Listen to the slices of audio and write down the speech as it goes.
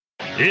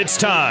It's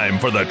time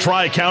for the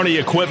Tri-County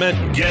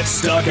Equipment Get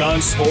Stuck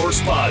on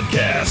Sports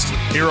podcast.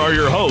 Here are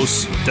your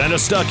hosts,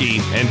 Dennis Stuckey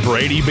and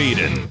Brady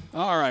Beaton.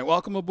 All right,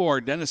 welcome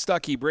aboard. Dennis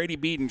Stuckey, Brady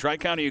Beaton,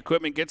 Tri-County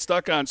Equipment Get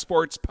Stuck on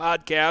Sports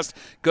podcast.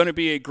 Going to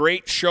be a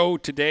great show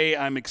today.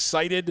 I'm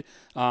excited.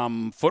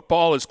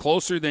 Football is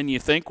closer than you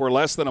think. We're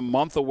less than a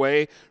month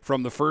away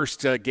from the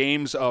first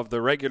games of the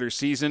regular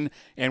season,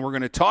 and we're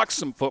going to talk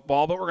some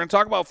football, but we're going to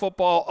talk about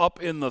football up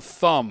in the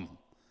thumb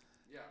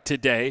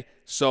today.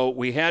 So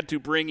we had to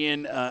bring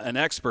in an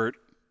expert.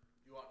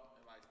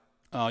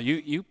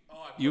 You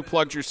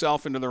plugged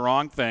yourself into the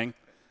wrong thing.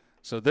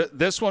 So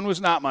this one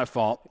was not my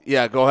fault.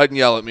 Yeah, go ahead and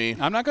yell at me.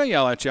 I'm not going to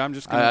yell at you. I'm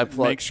just going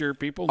to make sure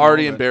people know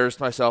already embarrassed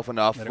myself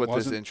enough with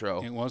this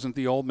intro. It wasn't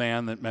the old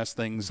man that messed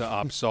things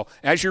up. So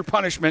as your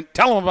punishment,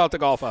 tell them about the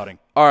golf outing.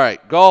 All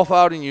right, golf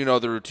outing, you know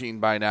the routine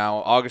by now.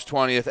 August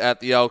 20th at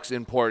the Elks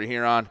in Port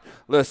Huron.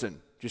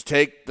 Listen, just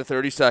take the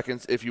 30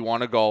 seconds if you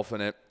want to golf in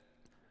it.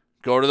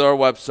 Go to our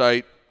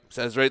website. It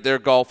says right there,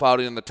 golf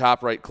outing in the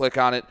top right. Click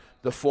on it.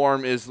 The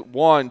form is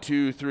 4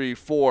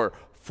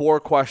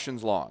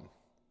 questions long.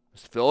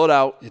 Just fill it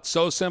out. It's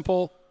so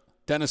simple,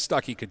 Dennis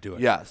Stuckey could do it.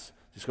 Yes.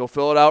 Just go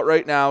fill it out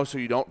right now so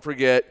you don't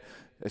forget,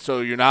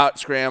 so you're not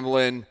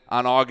scrambling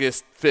on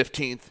August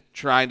 15th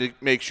trying to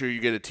make sure you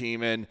get a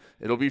team in.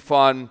 It'll be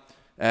fun.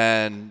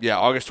 And, yeah,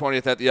 August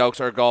 20th at the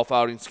Elks, our golf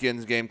outing,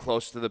 skins game,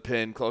 close to the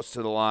pin, close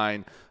to the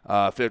line,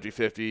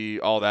 50-50,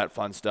 all that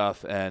fun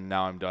stuff. And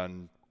now I'm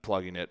done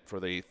plugging it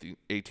for the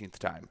 18th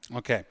time.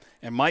 Okay.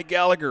 And Mike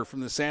Gallagher from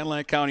the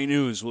Sandland County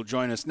News will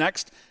join us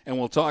next, and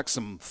we'll talk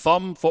some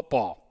thumb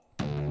football.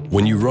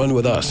 When you run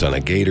with us on a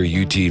Gator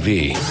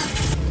UTV,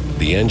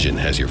 the engine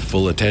has your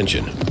full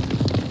attention.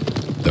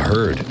 The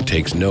herd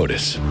takes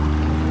notice.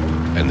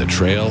 And the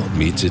trail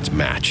meets its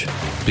match.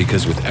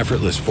 Because with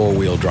effortless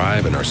four-wheel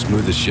drive and our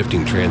smoothest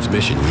shifting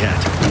transmission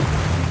yet,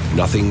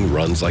 nothing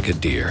runs like a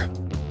deer.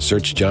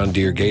 Search John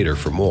Deere Gator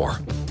for more.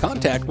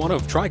 Contact one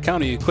of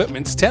Tri-County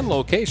Equipment's 10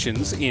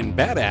 locations in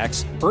Bad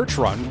Axe, Birch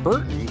Run,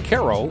 Burton,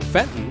 Caro,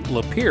 Fenton,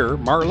 Lapeer,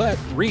 Marlette,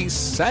 Reese,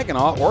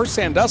 Saginaw, or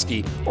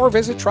Sandusky, or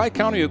visit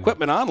Tri-County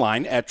Equipment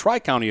online at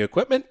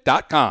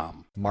tricountyequipment.com.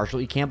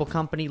 Marshall E. Campbell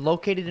Company,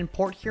 located in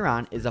Port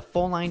Huron, is a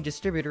full-line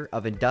distributor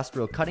of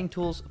industrial cutting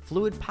tools,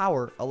 fluid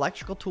power,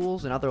 electrical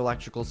tools, and other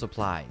electrical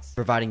supplies,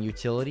 providing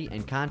utility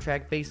and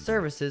contract-based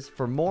services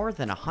for more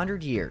than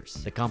 100 years.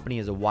 The company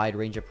has a wide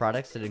range of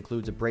products that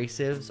includes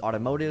abrasives,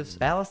 automotives,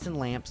 ballast and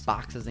lamps,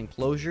 boxes and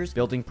closures,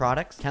 building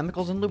products,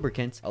 chemicals and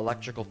lubricants,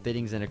 electrical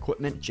fittings and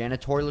equipment,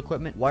 janitorial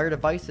equipment, wire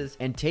devices,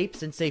 and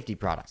tapes and safety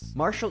products.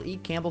 Marshall E.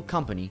 Campbell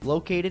Company,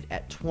 located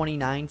at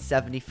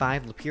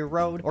 2975 Lapeer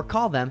Road, or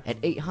call them at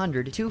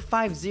 800-250-7520.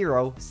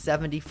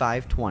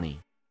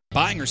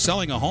 Buying or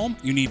selling a home?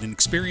 You need an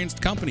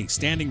experienced company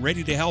standing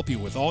ready to help you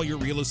with all your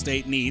real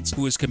estate needs,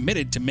 who is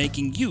committed to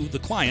making you the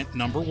client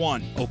number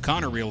one.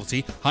 O'Connor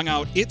Realty hung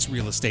out its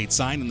real estate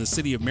sign in the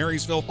city of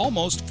Marysville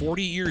almost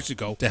 40 years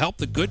ago to help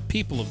the good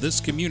people of this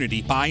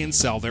community buy and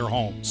sell their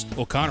homes.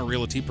 O'Connor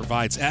Realty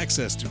provides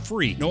access to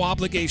free,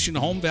 no-obligation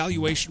home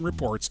valuation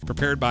reports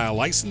prepared by a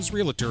licensed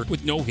realtor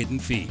with no hidden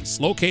fees.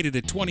 Located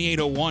at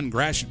 2801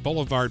 Gratiot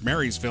Boulevard,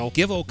 Marysville,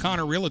 give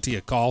O'Connor Realty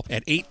a call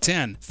at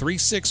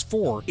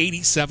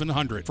 810-364-8700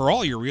 for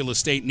all your real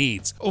estate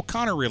needs.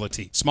 O'Connor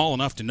Realty, small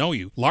enough to know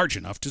you, large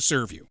enough to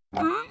serve you.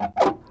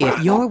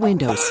 If your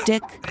windows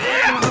stick,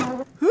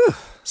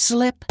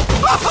 slip,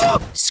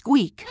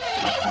 squeak,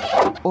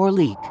 or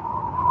leak,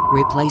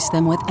 replace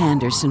them with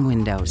Andersen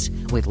Windows.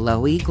 With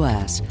low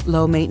E-glass,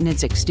 low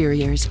maintenance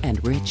exteriors,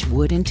 and rich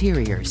wood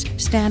interiors,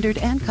 standard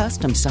and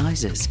custom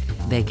sizes,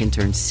 they can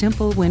turn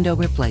simple window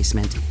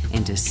replacement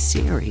into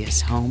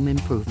serious home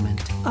improvement.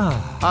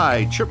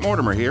 Hi, Chip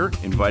Mortimer here,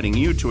 inviting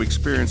you to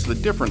experience the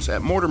difference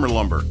at Mortimer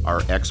Lumber.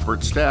 Our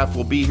expert staff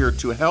will be here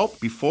to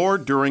help before,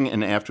 during,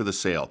 and after the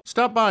sale.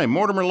 Stop by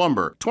Mortimer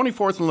Lumber,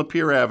 24th and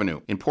Lapeer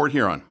Avenue in Port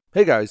Huron.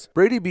 Hey guys,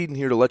 Brady Beaton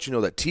here to let you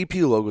know that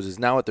TP Logos is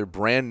now at their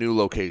brand new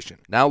location.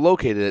 Now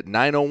located at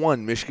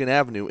 901 Michigan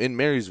Avenue in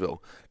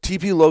Marysville,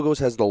 TP Logos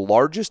has the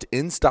largest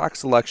in-stock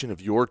selection of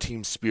your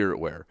team's spirit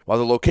wear. While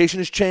the location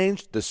has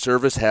changed, the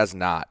service has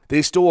not.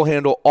 They still will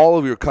handle all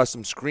of your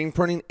custom screen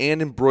printing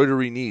and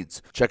embroidery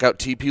needs. Check out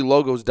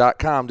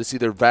tplogos.com to see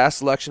their vast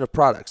selection of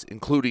products,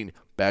 including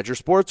Badger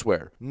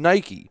Sportswear,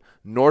 Nike,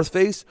 North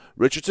Face,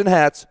 Richardson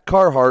hats,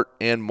 Carhartt,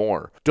 and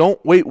more.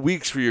 Don't wait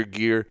weeks for your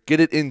gear. Get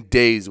it in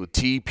days with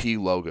TP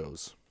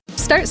Logos.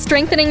 Start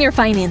strengthening your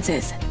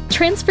finances.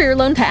 Transfer your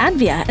loan to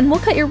Advia and we'll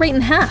cut your rate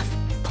in half.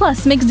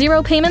 Plus, make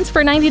 0 payments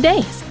for 90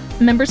 days.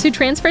 Members who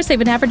transfer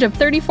save an average of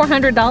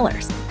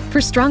 $3,400.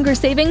 For stronger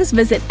savings,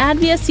 visit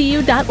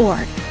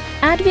adviacu.org.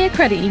 Advia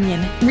Credit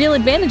Union. Real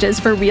advantages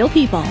for real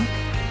people.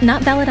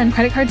 Not valid on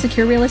credit card,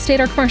 secure real estate,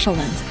 or commercial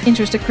loans.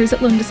 Interest accrues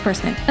at loan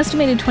disbursement.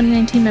 Estimated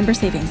 2019 member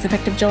savings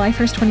effective July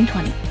 1st,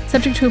 2020.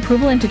 Subject to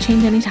approval and to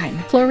change anytime.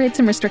 Floor rates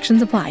and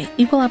restrictions apply.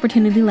 Equal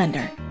opportunity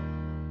lender.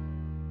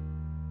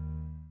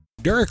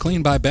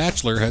 DuraClean by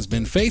Bachelor has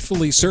been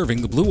faithfully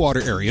serving the Blue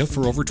Water area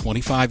for over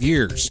 25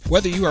 years.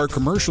 Whether you are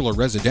commercial or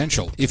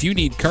residential, if you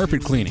need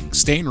carpet cleaning,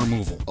 stain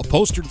removal,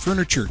 upholstered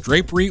furniture,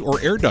 drapery, or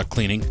air duct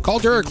cleaning,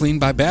 call DuraClean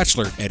by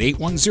Bachelor at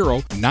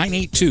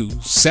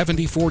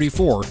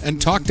 810-982-7044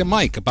 and talk to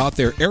Mike about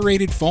their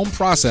aerated foam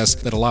process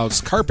that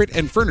allows carpet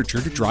and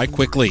furniture to dry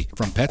quickly.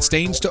 From pet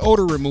stains to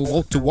odor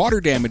removal to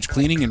water damage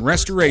cleaning and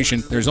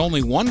restoration, there's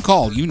only one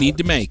call you need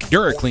to make.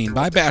 DuraClean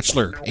by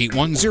Bachelor,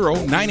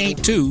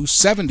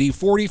 810-982-7044.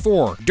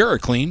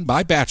 DuraClean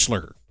by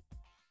Bachelor.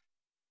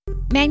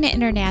 Magna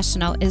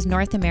International is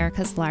North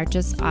America's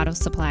largest auto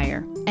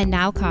supplier and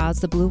now calls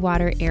the Blue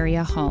Water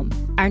area home.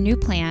 Our new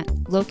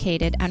plant,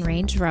 located on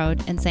Range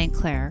Road in St.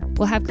 Clair,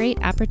 will have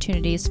great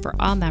opportunities for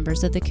all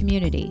members of the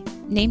community.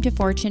 Named to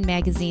Fortune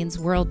magazine's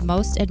World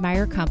Most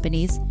Admired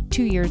Companies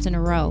 2 years in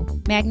a row,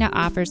 Magna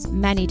offers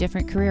many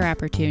different career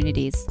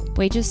opportunities.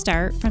 Wages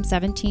start from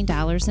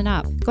 $17 and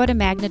up. Go to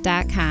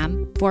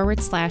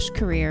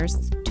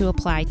magna.com/careers to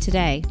apply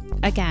today.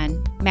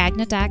 Again,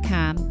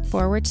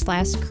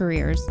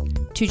 magna.com/careers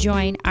to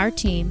join our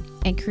team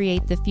and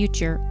create the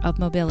future of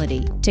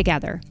mobility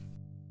together.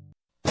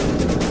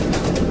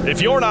 If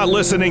you're not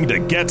listening to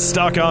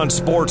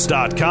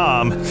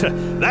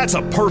GetStuckOnSports.com, that's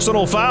a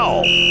personal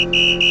foul.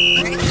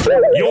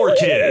 Your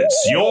kids,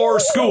 your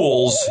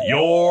schools,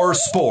 your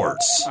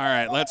sports. All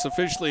right, let's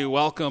officially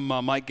welcome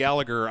Mike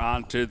Gallagher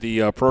onto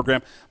the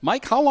program.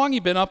 Mike, how long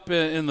you been up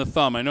in the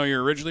Thumb? I know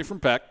you're originally from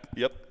Peck.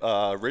 Yep,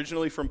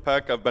 originally from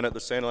Peck. I've been at the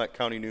Sanilac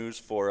County News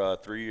for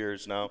 3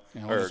 years now.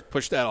 Yeah, we'll just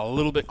push that a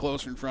little bit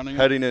closer in front of you.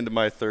 Heading into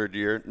my third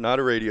year. Not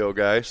a radio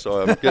guy,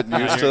 so I'm getting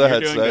used to the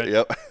headset.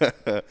 Yep.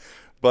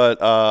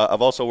 But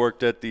I've also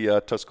worked at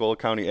the Tuscola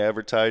County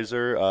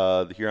Advertiser,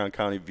 the Huron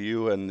County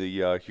View, and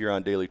the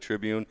Huron Daily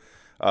Tribune.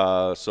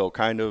 So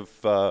kind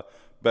of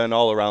been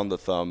all around the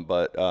Thumb.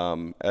 But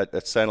at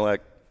Sanilac,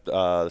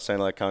 the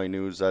Sanilac County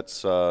News,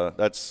 that's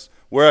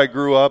where I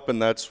grew up,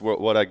 and that's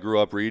what I grew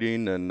up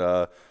reading. And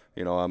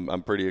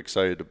I'm pretty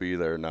excited to be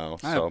there now.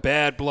 I have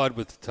bad blood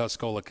with the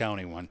Tuscola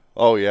County one.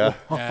 Oh yeah.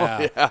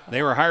 Yeah.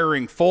 They were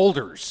hiring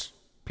folders,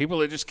 people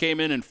that just came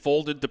in and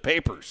folded the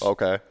papers.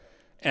 Okay.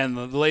 And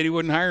the lady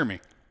wouldn't hire me.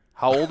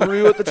 How old were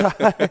you at the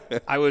time?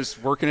 I was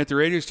working at the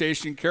radio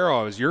station in Carroll.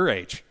 I was your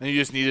age. And you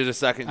just needed a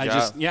second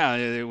job.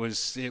 It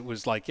was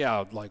like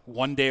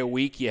 1 day a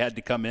week you had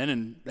to come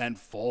in and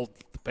fold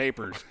the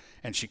papers.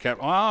 And she kept,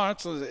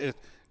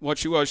 what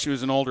she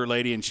was an older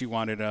lady, and she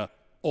wanted a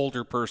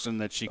older person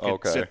that she could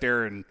sit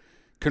there and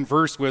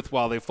converse with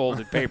while they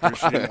folded papers.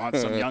 She didn't want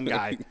some young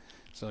guy.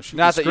 So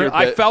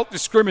I felt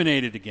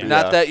discriminated against.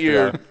 Not that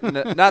you're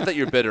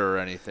bitter or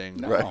anything.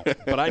 No, right.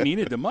 But I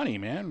needed the money,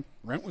 man.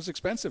 Rent was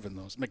expensive in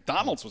those.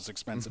 McDonald's was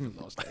expensive in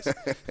those days.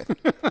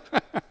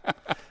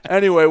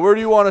 Anyway, where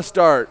do you want to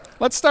start?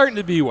 Let's start in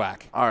the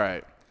BWAC. All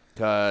right,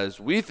 because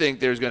we think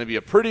there's going to be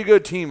a pretty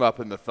good team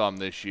up in the Thumb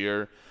this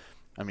year.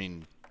 I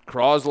mean,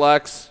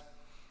 Croslex,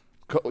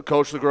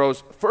 Coach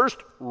LeGros' first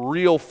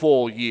real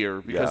full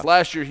year, because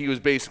last year he was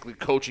basically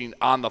coaching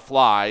on the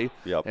fly.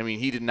 Yep. I mean,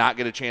 he did not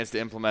get a chance to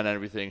implement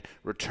everything.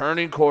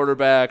 Returning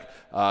quarterback,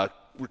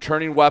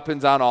 returning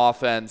weapons on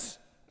offense.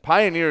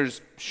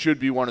 Pioneers should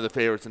be one of the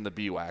favorites in the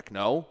BWAC,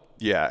 no?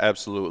 Yeah,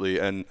 absolutely.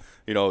 And,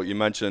 you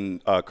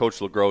mentioned Coach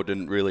LeGros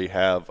didn't really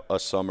have a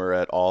summer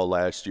at all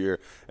last year,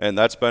 and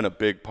that's been a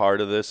big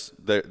part of this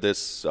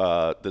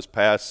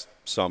past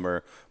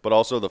summer, but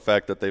also the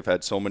fact that they've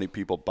had so many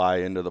people buy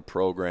into the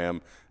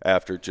program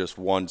after just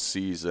one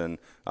season.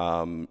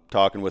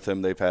 Talking with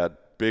him, they've had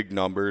big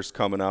numbers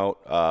coming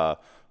out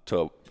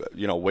to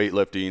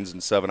weightliftings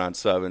and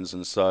 7-on-7s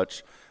and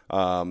such.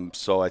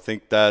 So I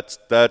think that's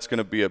going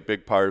to be a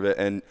big part of it.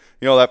 And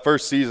that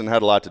first season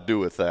had a lot to do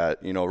with that.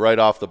 Right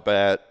off the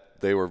bat,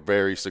 they were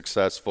very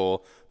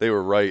successful. They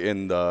were right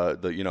in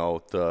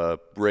the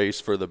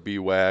race for the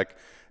BWAC.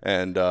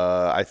 And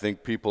I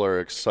think people are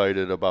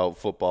excited about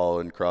football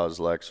in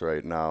Croslex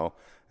right now,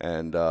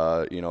 and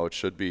it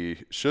should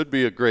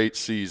be a great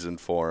season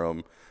for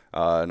them.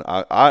 And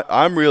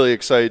I'm really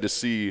excited to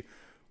see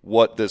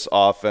what this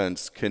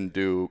offense can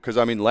do, because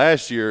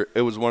last year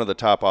it was one of the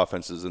top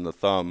offenses in the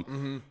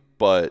Thumb,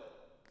 but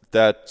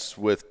that's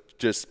with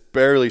just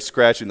barely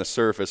scratching the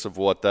surface of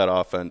what that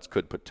offense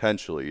could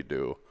potentially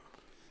do.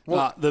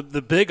 Well,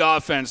 the big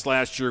offense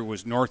last year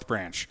was North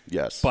Branch.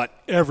 Yes. But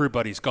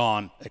everybody's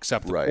gone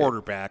except the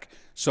quarterback.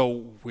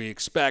 So we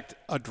expect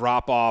a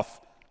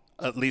drop-off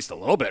at least a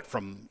little bit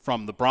from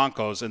the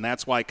Broncos, and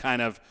that's why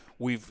kind of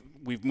we've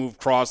moved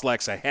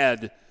Croslex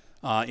ahead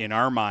in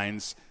our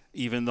minds,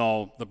 even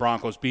though the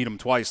Broncos beat them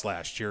twice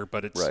last year,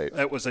 but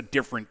it was a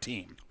different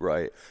team.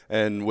 Right.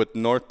 And with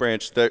North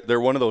Branch,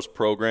 they're one of those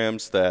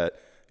programs that,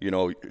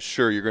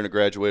 sure, you're going to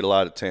graduate a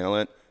lot of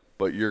talent,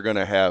 but you're going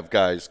to have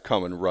guys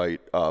coming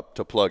right up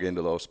to plug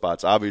into those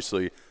spots.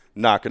 Obviously,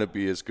 not going to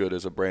be as good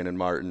as a Brandon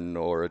Martin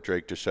or a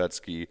Drake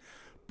Deshetsky,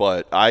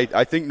 but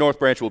I think North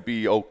Branch will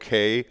be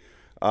okay.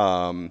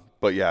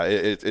 But, yeah,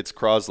 it's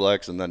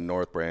Croslex and then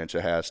North Branch.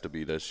 It has to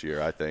be this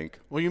year, I think.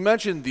 Well, you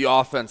mentioned the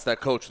offense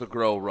that Coach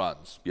LeGros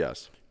runs.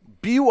 Yes.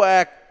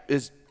 BWAC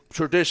is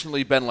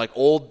traditionally been like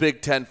old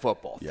Big Ten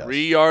football. Yes.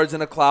 3 yards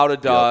in a cloud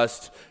of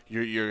dust.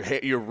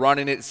 You're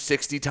running it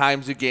 60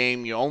 times a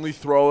game. You only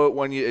throw it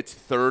when it's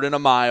 3rd and a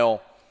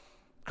mile.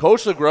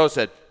 Coach LeGros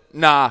said,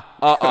 nah,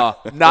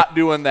 not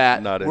doing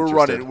that.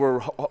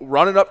 We're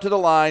running up to the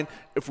line.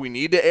 If we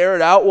need to air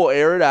it out, we'll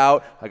air it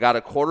out. I got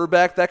a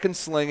quarterback that can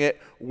sling it.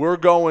 We're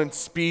going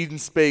speed and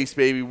space,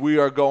 baby. We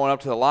are going up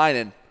to the line.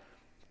 And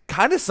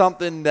kind of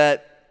something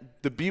that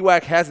the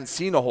BWAC hasn't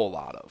seen a whole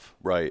lot of.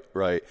 Right.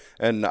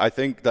 And I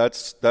think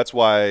that's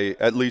why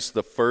at least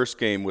the first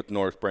game with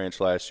North Branch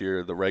last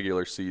year, the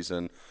regular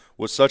season,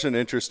 was such an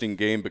interesting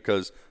game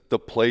because the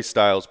play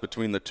styles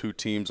between the two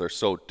teams are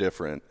so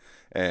different.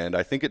 And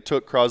I think it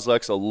took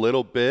Croslex a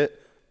little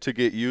bit to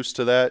get used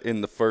to that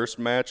in the first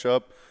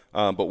matchup.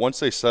 But once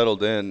they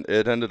settled in,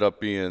 it ended up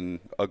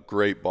being a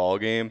great ball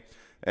game.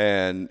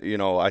 And,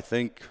 I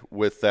think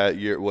with that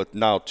year, with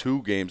now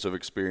 2 games of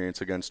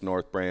experience against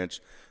North Branch,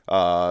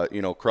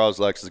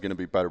 Croslex is going to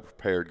be better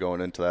prepared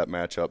going into that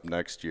matchup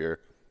next year.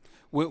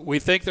 We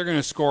think they're going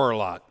to score a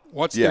lot.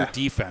 What's their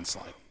defense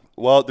like?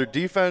 Well, their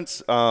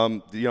defense,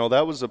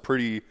 that was a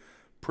pretty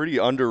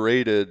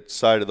underrated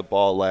side of the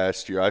ball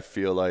last year, I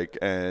feel like,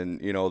 and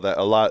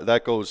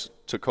that goes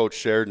to Coach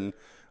Sheridan,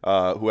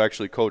 who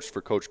actually coached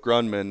for Coach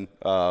Grunman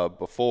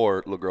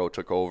before LeGros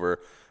took over.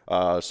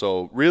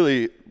 So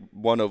really,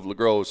 one of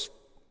LeGros'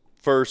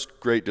 first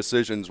great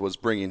decisions was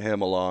bringing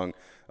him along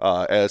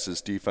as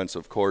his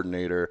defensive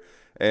coordinator,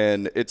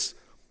 and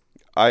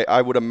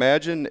I would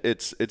imagine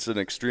it's an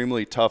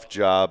extremely tough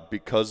job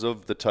because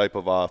of the type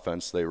of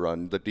offense they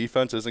run. The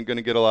defense isn't going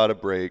to get a lot of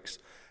breaks.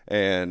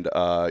 And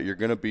you're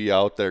going to be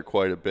out there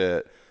quite a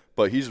bit.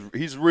 But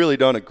he's really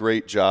done a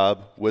great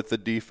job with the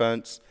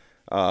defense.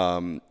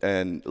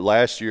 And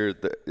last year,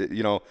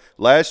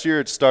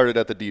 it started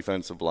at the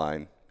defensive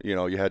line.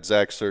 You had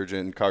Zach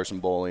Surgeon, Carson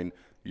Bowling.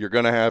 You're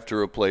going to have to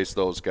replace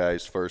those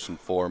guys first and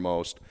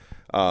foremost.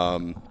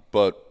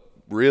 But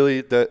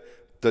really, the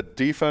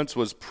defense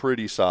was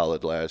pretty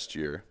solid last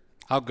year.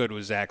 How good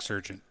was Zach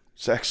Surgeon?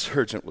 Zach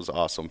Surgeon was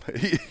awesome.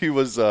 He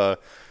was.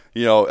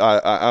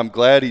 I'm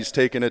glad he's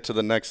taken it to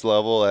the next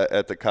level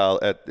at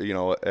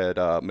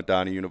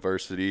Madonna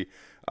University,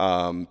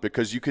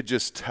 because you could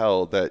just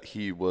tell that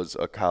he was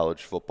a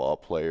college football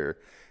player,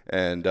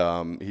 and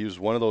he was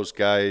one of those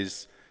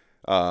guys,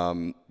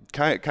 kind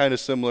of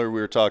similar.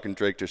 We were talking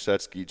Drake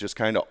Dersetsky, just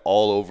kind of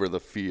all over the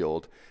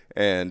field,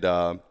 and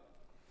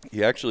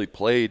he actually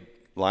played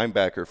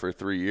linebacker for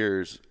 3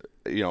 years.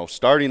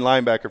 Starting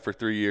linebacker for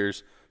 3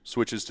 years.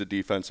 Switches to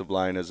defensive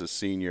line as a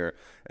senior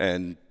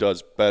and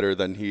does better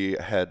than he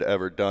had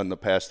ever done the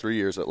past 3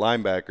 years at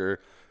linebacker,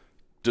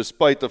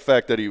 despite the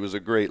fact that he was a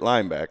great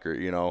linebacker.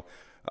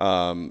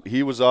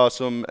 He was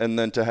awesome. And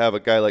then to have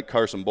a guy like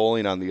Carson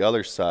Bowling on the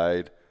other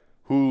side,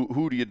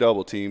 who do you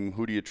double team?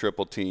 Who do you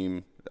triple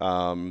team?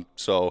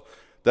 So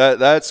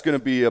that's going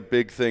to be a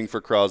big thing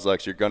for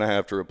Croslex. You're going to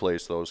have to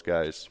replace those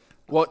guys.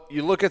 Well,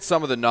 you look at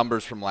some of the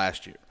numbers from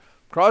last year.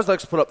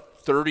 Croslex put up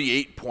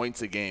 38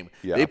 points a game.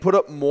 Yeah. They put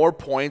up more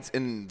points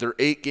in their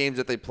 8 games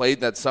that they played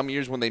than some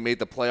years when they made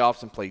the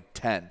playoffs and played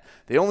 10.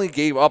 They only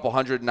gave up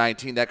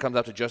 119. That comes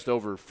out to just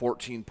over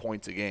 14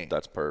 points a game.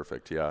 That's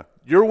perfect, yeah.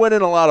 You're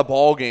winning a lot of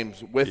ball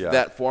games with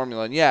that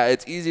formula. And,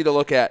 it's easy to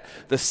look at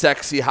the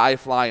sexy,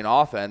 high-flying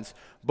offense,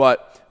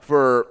 but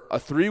for a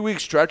 3-week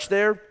stretch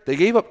there, they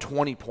gave up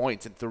 20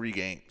 points in 3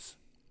 games.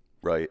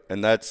 Right,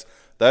 and that's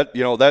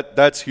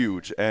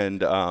huge.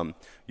 And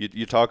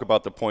you talk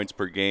about the points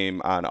per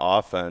game on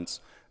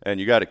offense, and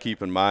you got to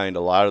keep in mind a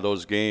lot of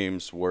those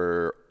games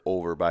were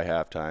over by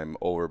halftime,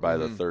 over by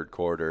the third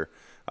quarter.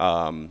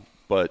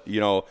 But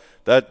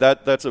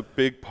that's a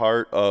big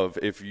part of,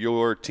 if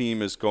your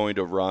team is going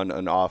to run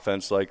an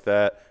offense like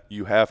that,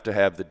 you have to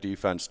have the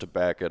defense to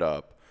back it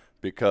up,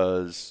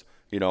 because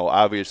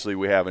obviously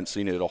we haven't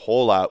seen it a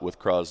whole lot with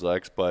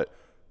Croslex, but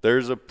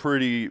there's a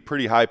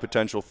pretty high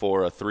potential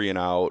for a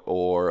 3-and-out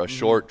or a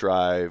short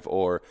drive,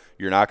 or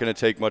you're not going to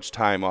take much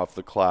time off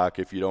the clock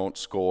if you don't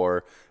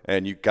score,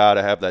 and you got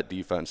to have that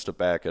defense to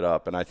back it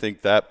up. And I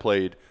think that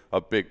played a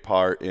big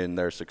part in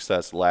their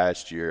success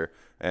last year,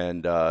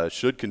 and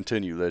should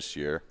continue this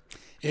year.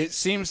 It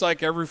seems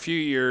like every few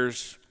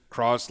years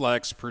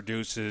Croslex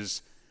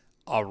produces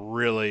a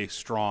really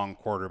strong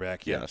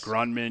quarterback. You had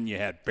Grunman, you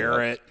had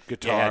Barrett,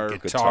 Guitar,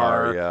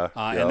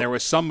 and there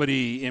was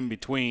somebody in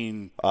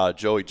between.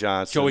 Joey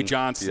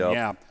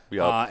Johnson.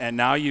 And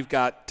now you've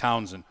got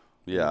Townsend.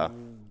 Yeah.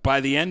 By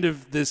the end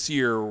of this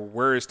year,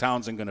 where is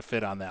Townsend going to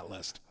fit on that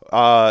list?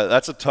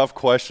 That's a tough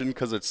question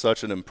because it's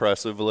such an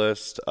impressive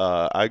list.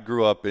 I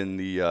grew up in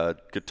the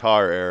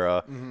Guitar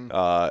era,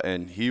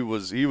 and he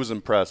was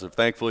impressive.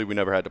 Thankfully, we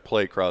never had to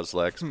play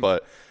Croslex,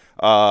 but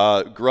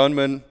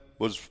Grunman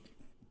was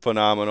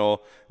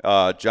phenomenal.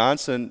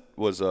 Johnson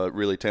was a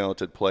really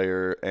talented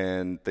player,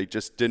 and they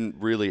just didn't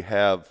really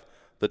have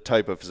the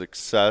type of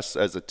success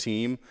as a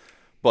team.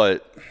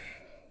 But,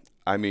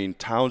 I mean,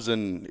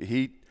 Townsend,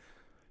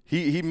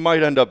 he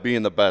might end up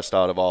being the best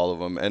out of all of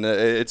them. And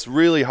it's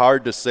really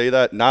hard to say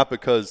that, not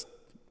because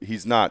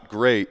he's not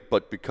great,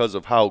 but because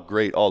of how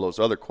great all those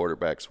other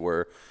quarterbacks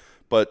were.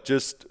 But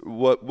just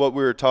what we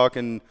were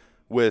talking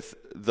with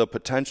the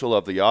potential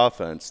of the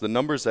offense, the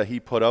numbers that he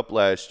put up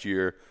last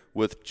year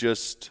with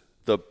just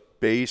the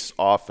base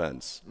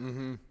offense,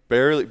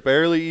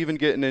 barely even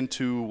getting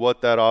into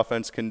what that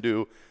offense can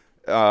do,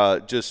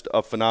 just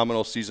a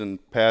phenomenal season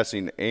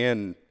passing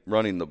and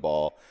running the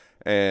ball.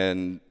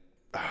 And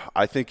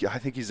I think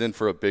he's in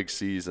for a big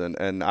season.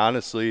 And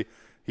honestly,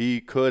 he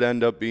could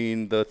end up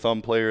being the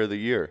thumb player of the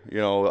year.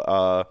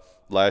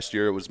 Last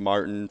year it was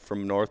Martin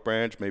from North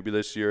Branch. Maybe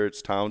this year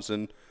it's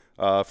Townsend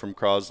from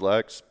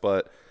Croslex.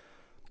 But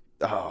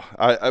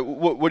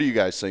what do you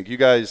guys think? You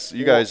guys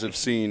have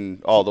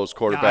seen all those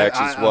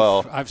quarterbacks as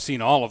well. I've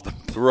seen all of them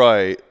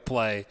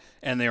play,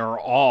 and they are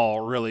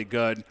all really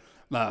good.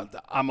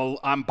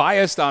 I'm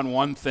biased on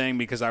one thing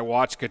because I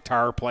watched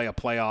Qatar play a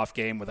playoff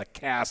game with a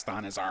cast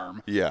on his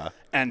arm. Yeah.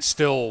 And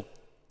still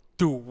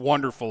do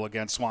wonderful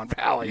against Swan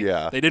Valley.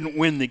 Yeah. They didn't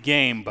win the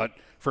game, but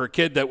for a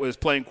kid that was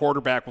playing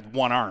quarterback with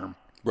one arm,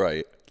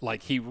 right,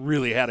 like he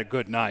really had a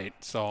good night.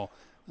 So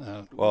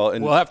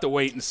we'll have to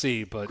wait and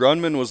see. But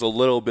Grunman was a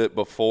little bit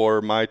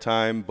before my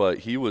time, but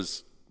he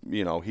was,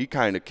 he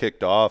kind of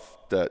kicked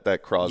off that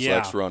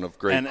Croslex run of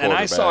great quarterbacks. And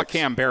I saw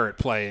Cam Barrett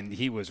play, and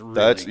he was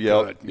really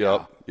good.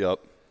 Yep.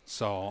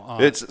 So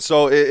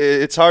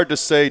it's hard to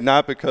say,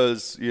 not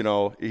because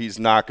he's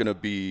not going to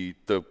be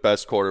the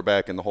best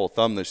quarterback in the whole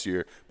thumb this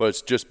year, but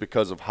it's just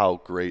because of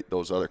how great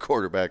those other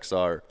quarterbacks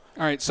are.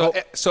 All right, so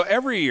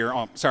every year.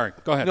 Oh, sorry,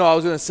 go ahead. No, I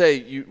was going to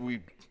say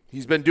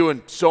he's been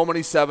doing so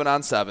many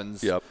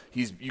 7-on-7s. Yep.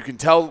 You can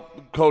tell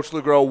Coach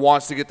LeGros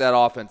wants to get that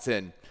offense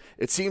in.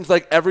 It seems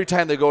like every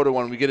time they go to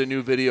one, we get a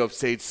new video of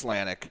Sage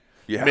Slanik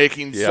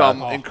making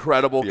some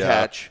incredible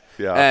catch.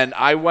 Yeah. And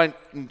I went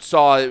and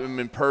saw him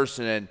in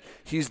person, and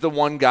he's the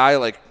one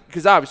guy,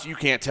 because obviously you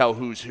can't tell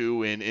who's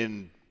who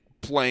in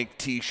blank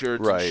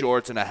T-shirts and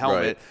shorts and a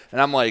helmet. Right.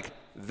 And I'm like,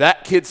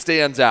 that kid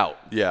stands out.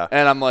 Yeah.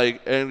 And I'm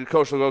like, and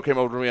Coach LeGros came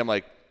over to me. I'm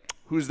like,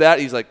 who's that?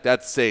 He's like,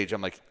 that's Sage.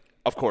 I'm like,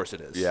 of course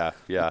it is.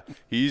 Yeah.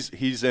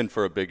 He's in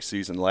for a big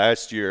season.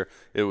 Last year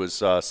it was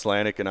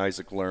Slanik and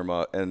Isaac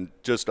Lerma, and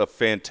just a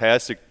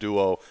fantastic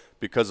duo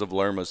because of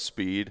Lerma's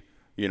speed.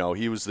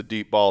 He was the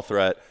deep ball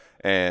threat,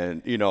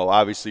 and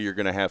obviously you're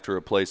going to have to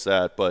replace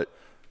that. But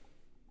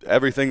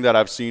everything that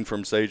I've seen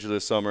from Sage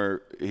this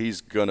summer,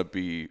 he's going to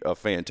be a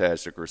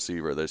fantastic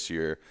receiver this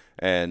year.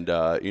 And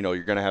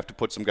you're going to have to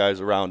put some guys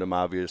around him,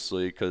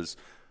 obviously, because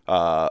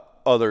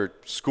other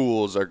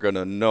schools are going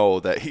to know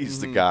that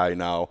he's the guy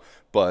now.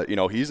 But,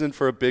 he's in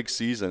for a big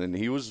season. And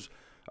he was,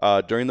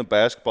 during the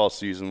basketball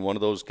season, one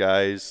of those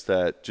guys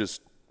that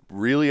just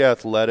really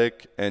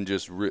athletic and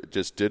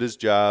just did his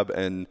job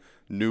and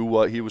knew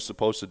what he was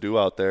supposed to do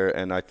out there.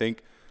 And I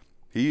think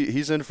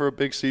he's in for a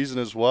big season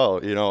as well.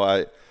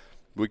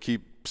 We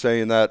keep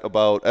saying that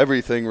about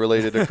everything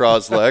related to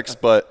Croslex,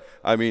 but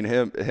I mean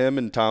him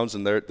and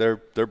Townsend,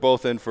 they're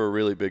both in for a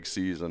really big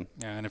season.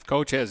 Yeah, and if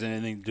Coach has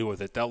anything to do with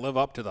it, they'll live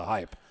up to the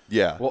hype.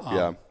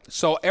 Yeah.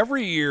 So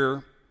every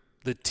year,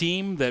 the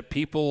team that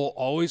people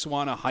always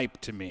want to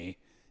hype to me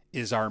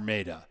is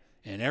Armada.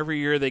 And every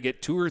year they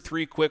get 2 or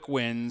 3 quick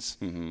wins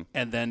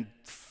and then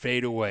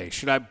fade away.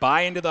 Should I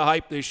buy into the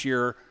hype this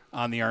year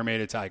on the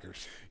Armada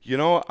Tigers?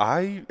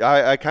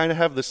 I kind of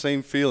have the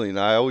same feeling.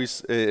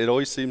 It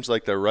always seems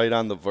like they're right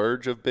on the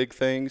verge of big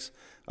things.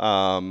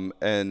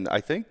 And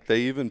I think they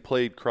even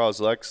played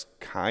Croslex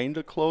kind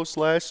of close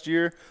last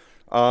year.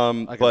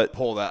 I can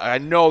pull that. I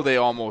know they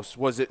almost –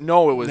 was it –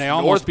 no, it was they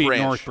North almost beat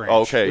Branch. North Branch.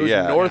 Okay, it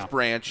was North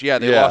Branch. Yeah,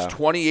 they lost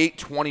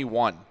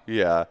 28-21.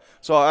 Yeah.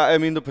 So, I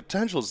mean, the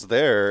potential's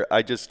there.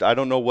 I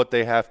don't know what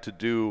they have to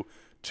do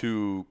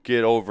to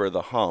get over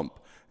the hump.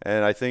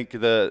 And I think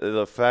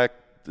the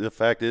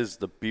fact is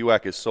the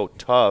BWAC is so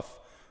tough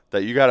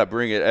that you got to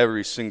bring it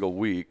every single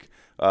week,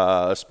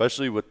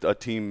 especially with a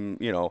team,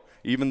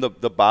 even the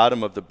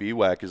bottom of the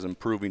BWAC is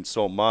improving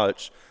so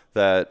much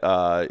that,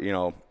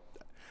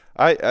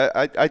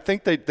 I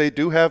think they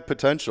do have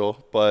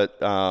potential, but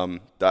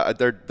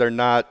they're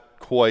not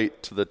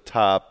quite to the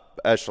top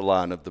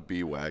echelon of the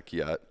BWAC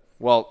yet.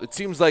 Well, it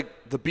seems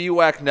like the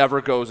BWAC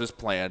never goes as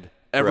planned.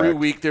 Every Correct.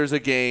 week there's a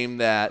game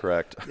that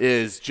Correct.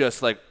 is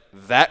just like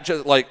that.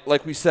 Just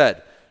like we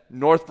said,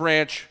 North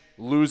Branch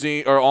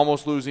losing or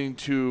almost losing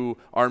to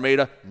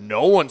Armada.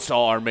 No one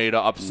saw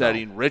Armada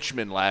upsetting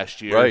Richmond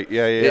last year. Right?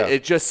 Yeah.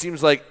 It just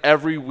seems like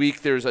every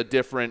week there's a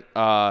different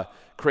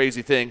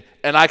crazy thing,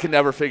 and I can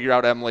never figure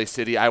out Imlay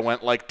City. I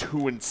went like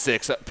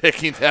 2-6 at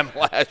picking them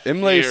last year.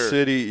 Imlay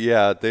City,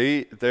 yeah,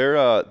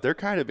 they're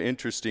kind of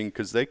interesting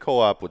because they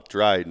co-op with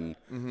Dryden.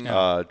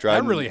 Dryden.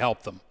 That really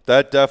helped them.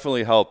 That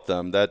definitely helped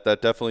them. That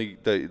definitely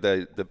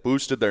they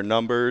boosted their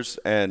numbers,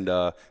 and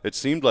it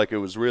seemed like it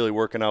was really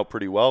working out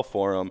pretty well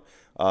for them.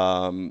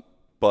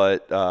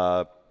 But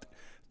the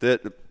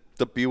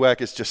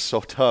BWAC is just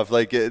so tough.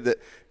 Like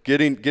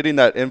getting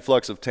that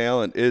influx of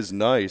talent is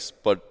nice,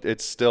 but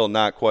it's still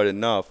not quite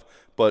enough.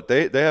 But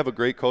they have a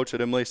great coach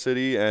at Imlay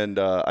City, and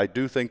I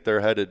do think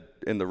they're headed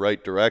in the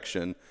right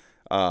direction.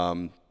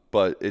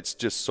 but it's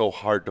just so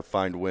hard to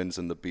find wins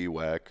in the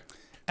BWAC.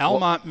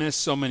 Almont missed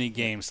so many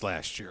games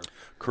last year.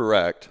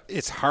 Correct.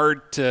 It's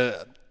hard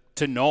to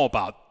know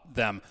about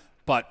them,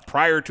 but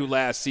prior to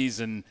last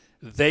season,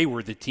 they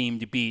were the team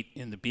to beat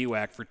in the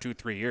BWAC for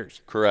 2-3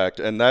 years.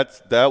 Correct, and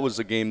that was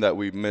a game that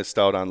we missed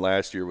out on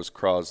last year was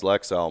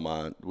Croslex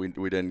Almont. We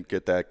didn't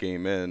get that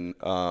game in.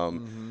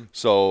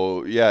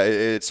 So, yeah,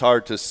 it's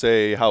hard to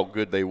say how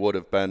good they would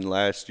have been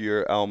last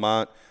year,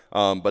 Almont.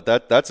 But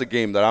that's a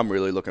game that I'm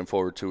really looking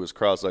forward to is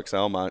Croslex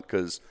Almont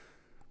because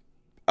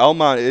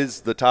Almont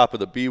is the top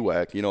of the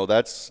BWAC. You know,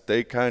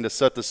 they kind of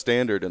set the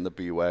standard in the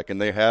BWAC, and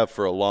they have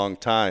for a long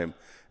time.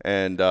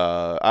 And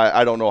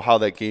I don't know how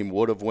that game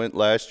would have went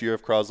last year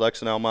if Croslex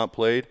and Almont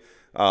played.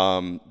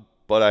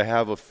 But I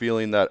have a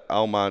feeling that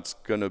Almont's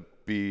going to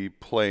be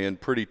playing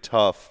pretty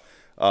tough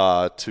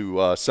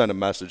to send a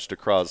message to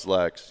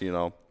Croslex, you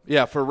know.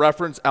 Yeah, for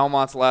reference,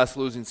 Almont's last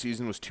losing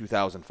season was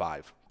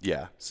 2005.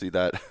 Yeah, see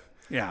that?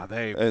 Yeah,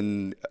 they –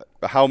 And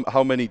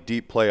how many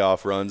deep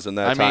playoff runs in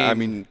that time? I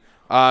mean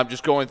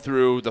just going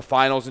through the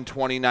finals in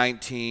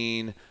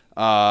 2019 –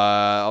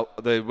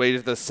 they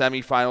waited the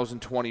semifinals in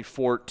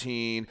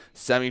 2014,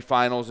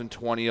 semifinals in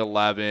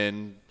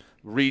 2011,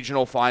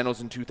 regional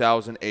finals in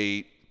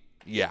 2008.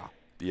 Yeah.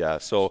 Yeah,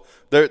 so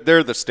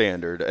they're the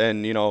standard,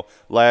 and you know,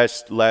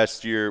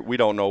 last year we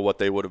don't know what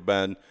they would have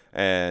been,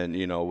 and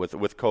you know,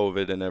 with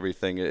COVID and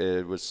everything,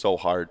 it was so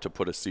hard to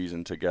put a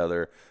season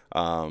together.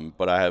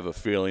 But I have a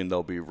feeling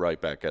they'll be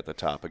right back at the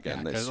top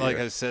again this year. Like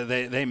I said,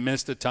 they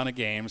missed a ton of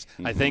games.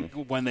 I think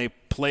when they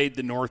played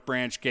the North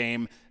Branch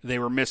game, they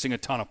were missing a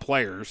ton of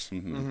players,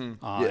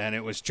 and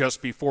it was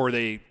just before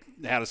they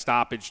had a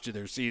stoppage to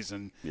their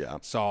season. Yeah.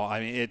 So, I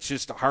mean, it's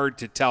just hard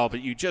to tell,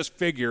 but you just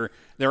figure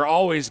they're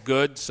always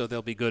good, so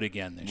they'll be good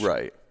again this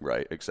year.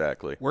 Right,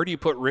 exactly. Where do you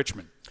put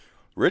Richmond?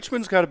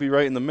 Richmond's got to be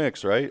right in the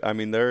mix, right? I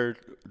mean,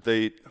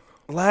 they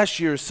last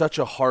year is such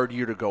a hard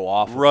year to go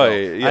off of.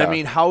 Right, yeah. I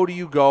mean, how do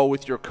you go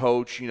with your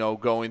coach, you know,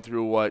 going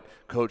through what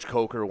Coach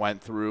Coker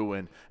went through,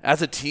 and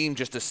as a team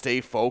just to stay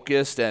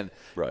focused and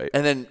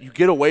then you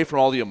get away from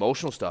all the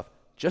emotional stuff.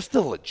 Just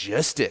the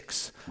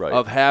logistics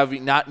of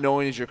not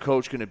knowing is your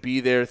coach going to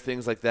be there,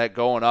 things like that,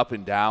 going up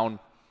and down.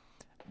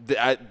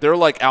 They're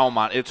like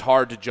Almont. It's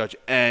hard to judge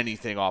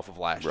anything off of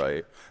last year.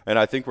 Right. And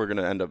I think we're going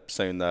to end up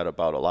saying that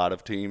about a lot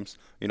of teams.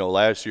 You know,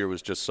 last year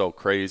was just so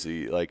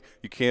crazy. Like,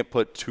 you can't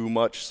put too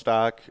much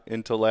stock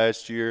into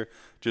last year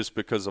just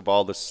because of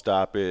all the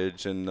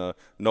stoppage and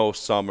no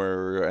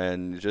summer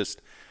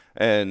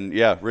and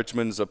yeah,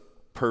 Richmond's a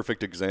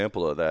perfect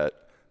example of that.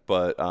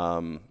 But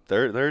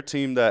they're a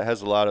team that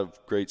has a lot of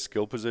great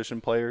skill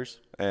position players,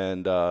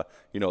 and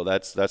you know,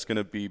 that's going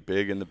to be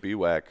big in the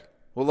BWAC.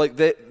 Well, like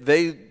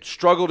they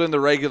struggled in the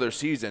regular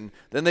season.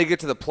 Then they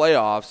get to the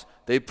playoffs.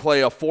 They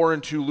play a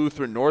 4-2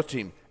 Lutheran North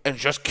team and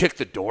just kick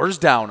the doors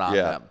down on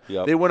them.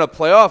 Yep. They win a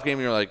playoff game,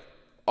 and you're like,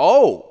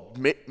 oh,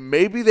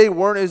 maybe they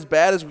weren't as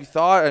bad as we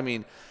thought. I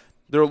mean,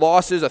 their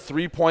loss is a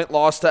 3-point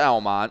loss to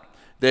Almont.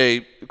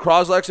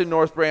 Croslex and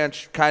North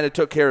Branch kind of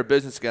took care of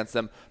business against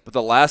them, but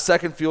the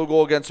last-second field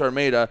goal against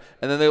Armada,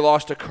 and then they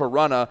lost to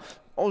Corunna.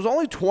 It was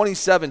only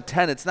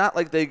 27-10. It's not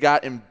like they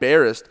got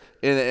embarrassed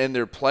in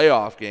their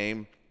playoff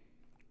game.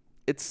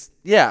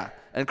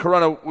 And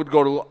Corunna would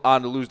go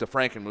on to lose to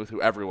Frankenmuth,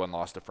 who everyone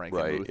lost to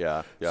Frankenmuth. Right,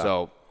 yeah.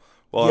 So,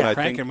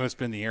 Frankenmuth's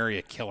been the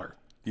area killer.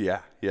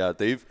 Yeah,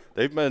 they've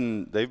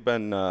been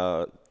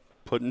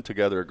putting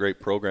together a great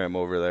program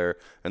over there,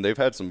 and they've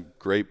had some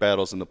great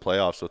battles in the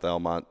playoffs with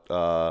Almont.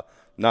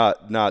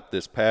 Not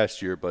this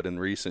past year, but in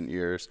recent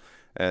years,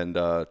 and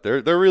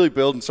they're really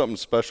building something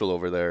special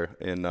over there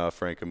in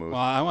Frankenmuth. Well,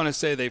 I want to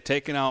say they've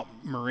taken out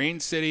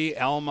Marine City,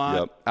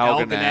 Almont,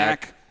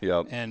 Algonac,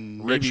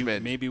 and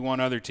Richmond, maybe one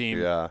other team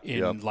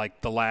in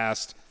like the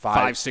last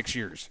 5-6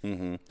 years.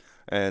 Mm-hmm.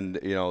 And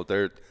you know,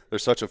 they're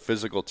such a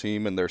physical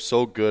team, and they're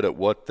so good at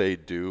what they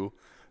do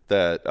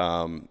that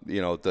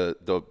you know,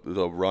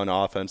 the run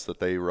offense that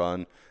they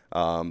run,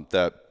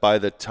 that by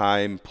the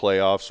time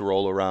playoffs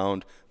roll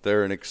around,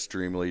 they're an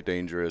extremely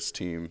dangerous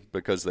team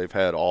because they've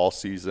had all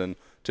season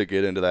to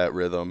get into that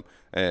rhythm.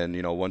 And,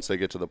 you know, once they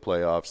get to the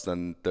playoffs,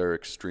 then they're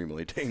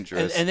extremely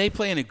dangerous. And they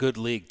play in a good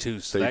league, too,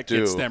 so they that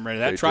do. Gets them ready.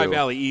 That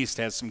Tri-Valley East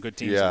has some good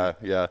teams.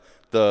 Yeah.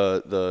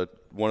 The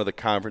one of the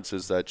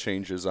conferences that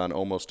changes on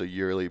almost a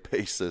yearly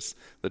basis,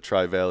 the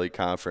Tri-Valley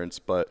Conference.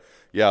 But,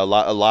 yeah, a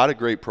lot of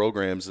great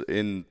programs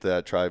in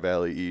that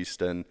Tri-Valley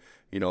East. And,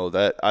 you know,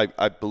 that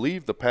I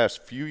believe the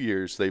past few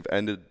years they've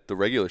ended the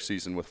regular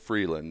season with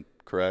Freeland,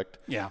 correct?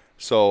 Yeah.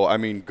 So, I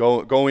mean,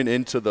 going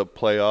into the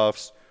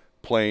playoffs,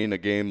 playing a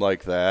game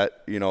like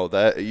that, you know,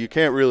 that you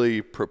can't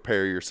really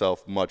prepare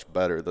yourself much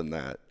better than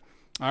that.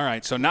 All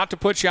right, so not to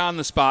put you on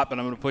the spot, but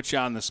I'm going to put you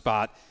on the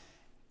spot.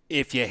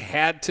 If you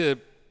had to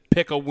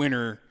pick a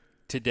winner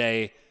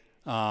today,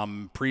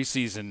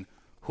 preseason,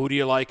 who do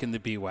you like in the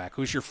BWAC?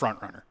 Who's your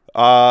front runner?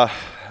 I'm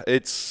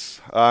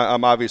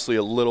obviously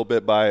a little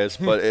bit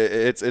biased, but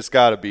it's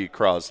got to be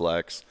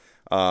Croslex.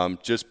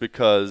 Just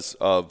because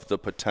of the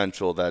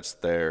potential that's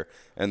there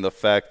and the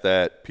fact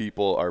that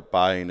people are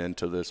buying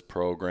into this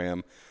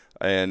program.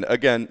 And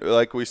again,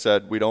 like we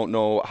said, we don't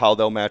know how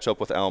they'll match up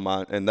with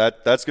Almont, and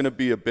that's going to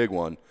be a big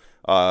one,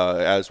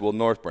 as will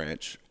North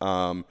Branch.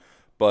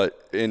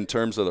 But in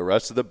terms of the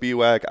rest of the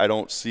BWAC, I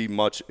don't see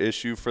much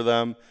issue for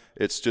them.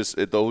 It's just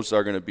those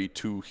are going to be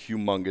two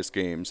humongous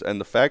games. And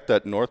the fact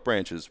that North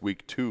Branch is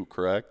week 2,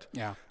 correct?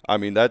 Yeah. I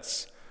mean,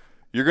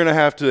 you're going to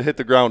have to hit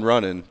the ground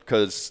running,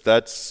 because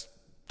that's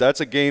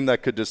a game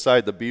that could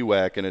decide the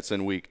BWAC, and it's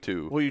in week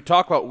 2. Well, you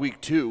talk about week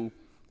 2.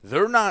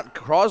 They're not –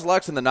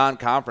 Croslex in the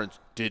non-conference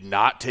did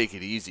not take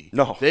it easy.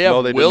 No. They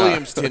have they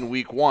Williamston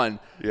week 1.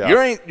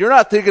 Yeah. You're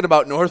not thinking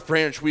about North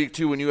Branch week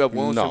 2 when you have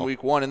Williamston No.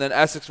 week 1 and then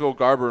Essexville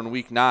Garber in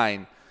week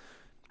 9.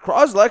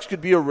 Croslex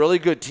could be a really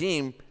good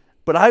team,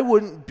 but I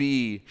wouldn't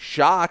be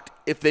shocked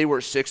if they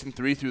were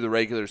 6-3 through the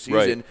regular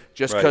season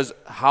just because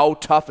how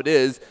tough it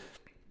is.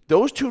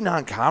 Those 2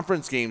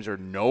 non-conference games are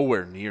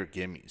nowhere near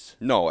gimmies.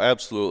 No,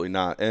 absolutely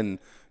not. And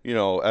 –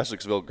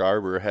 Essexville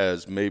Garber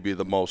has maybe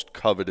the most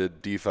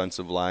coveted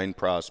defensive line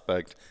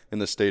prospect in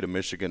the state of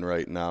Michigan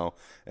right now,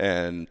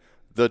 and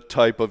the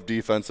type of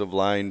defensive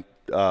line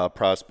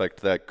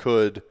prospect that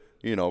could,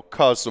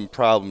 cause some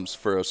problems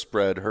for a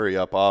spread,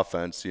 hurry-up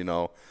offense,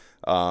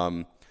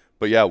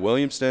 But, yeah,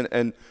 Williamston,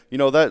 and,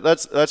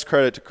 that's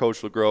credit to Coach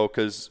LeGros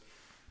because,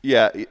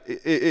 yeah,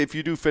 if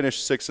you do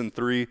finish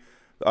 6-3,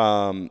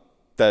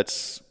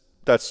 that's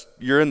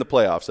you're in the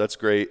playoffs. That's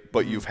great,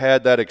 but you've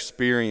had that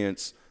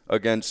experience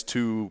against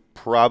 2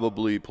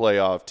 probably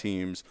playoff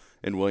teams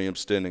in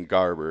Williamston and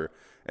Garber.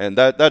 And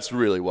that's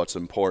really what's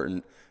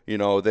important.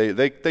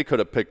 They could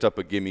have picked up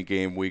a gimme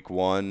game week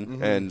 1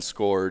 and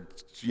scored,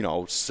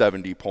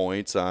 70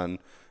 points on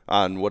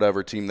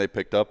whatever team they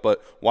picked up.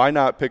 But why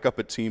not pick up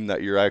a team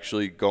that you're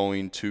actually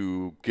going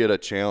to get a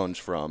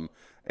challenge from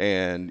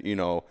and,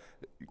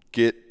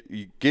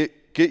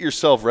 get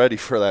yourself ready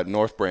for that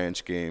North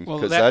Branch game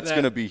because that's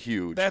going to be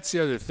huge. That's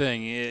the other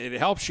thing. It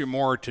helps you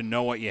more to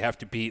know what you have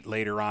to beat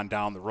later on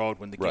down the road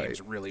when the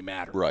games really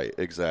matter. Right,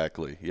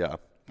 exactly, yeah.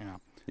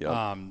 Yep.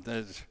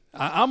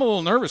 I'm a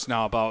little nervous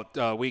now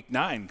about week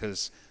 9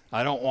 because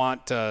I don't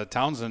want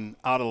Townsend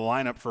out of the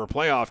lineup for a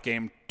playoff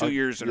game 2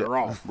 years in a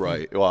row.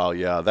 Right. Well,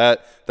 yeah,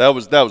 that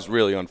was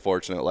really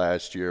unfortunate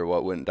last year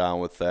what went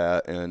down with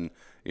that, and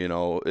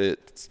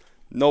it's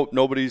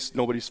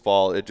nobody's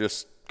fault. It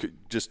just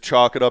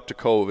chalk it up to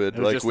COVID,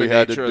 like we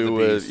had to do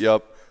with.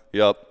 Yep.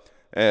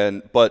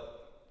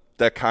 But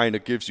that kind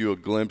of gives you a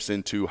glimpse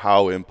into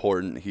how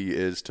important he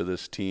is to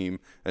this team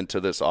and to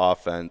this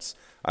offense.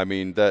 I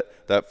mean,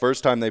 that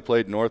first time they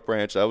played North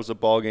Branch, that was a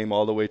ball game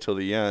all the way till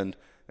the end,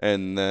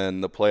 and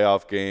then the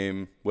playoff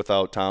game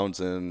without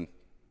Townsend,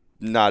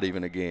 not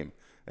even a game.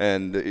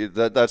 And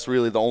that's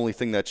really the only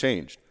thing that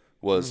changed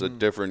was a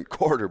different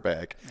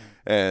quarterback.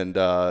 And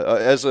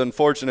as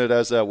unfortunate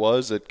as that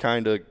was, it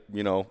kind of,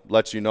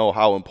 lets you know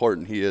how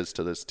important he is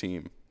to this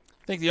team.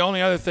 I think the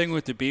only other thing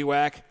with the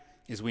BWAC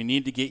is we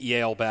need to get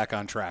Yale back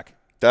on track.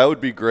 That would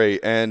be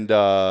great. And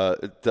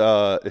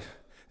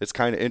it's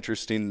kind of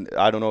interesting.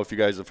 I don't know if you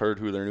guys have heard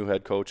who their new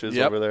head coach is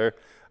over there.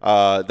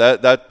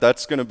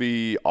 That's going to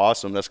be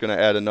awesome. That's going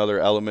to add another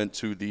element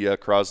to the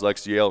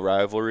Croslex-Yale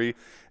rivalry.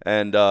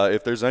 And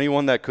if there's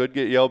anyone that could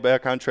get Yale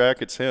back on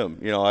track, it's him.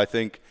 I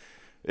think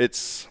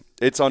it's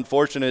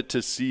unfortunate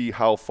to see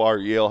how far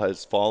Yale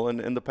has fallen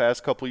in the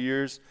past couple of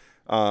years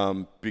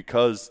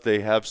because they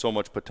have so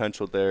much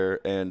potential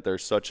there, and they're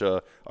such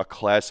a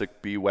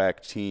classic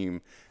BWAC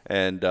team.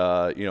 And,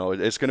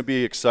 it's going to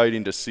be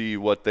exciting to see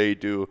what they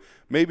do.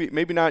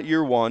 Maybe not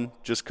year 1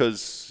 just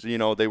because,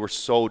 they were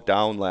so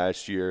down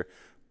last year.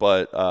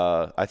 But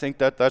I think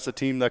that's a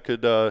team that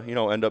could,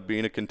 end up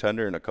being a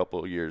contender in a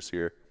couple of years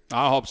here.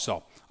 I hope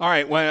so. All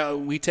right, well,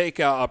 we take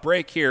a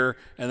break here,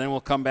 and then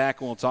we'll come back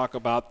and we'll talk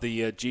about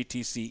the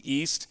GTC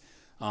East,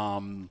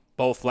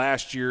 both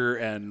last year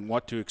and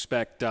what to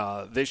expect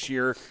this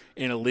year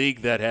in a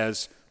league that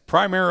has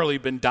primarily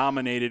been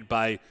dominated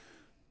by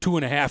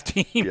 2.5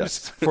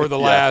 teams for the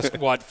last,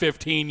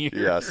 15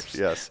 years?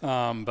 Yes.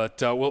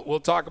 But we'll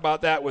talk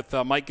about that with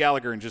Mike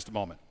Gallagher in just a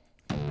moment.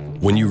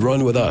 When you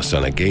run with us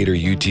on a Gator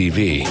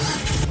UTV,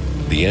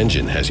 the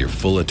engine has your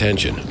full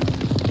attention.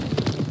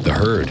 The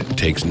herd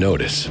takes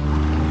notice.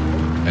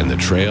 And the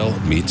trail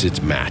meets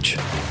its match.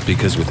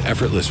 Because with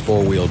effortless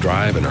four-wheel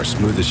drive and our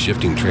smoothest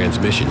shifting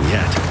transmission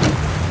yet,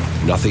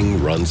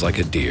 nothing runs like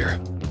a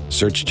deer.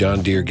 Search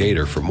John Deere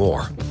Gator for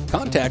more.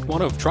 Contact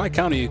one of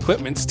Tri-County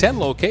Equipment's 10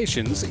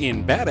 locations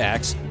in Bad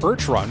Axe,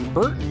 Birch Run,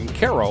 Burton,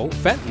 Caro,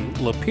 Fenton,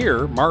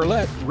 Lapeer,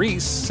 Marlette,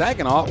 Reese,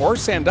 Saginaw, or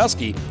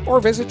Sandusky,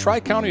 or visit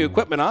Tri-County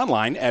Equipment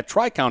online at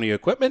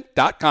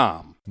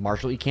tricountyequipment.com.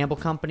 Marshall E. Campbell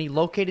Company,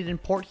 located in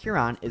Port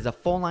Huron, is a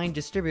full-line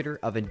distributor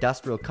of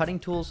industrial cutting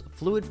tools,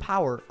 fluid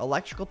power,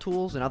 electrical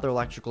tools, and other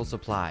electrical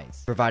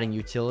supplies, providing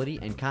utility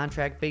and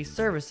contract-based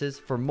services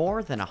for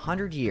more than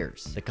 100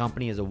 years. The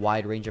company has a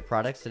wide range of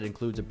products that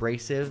includes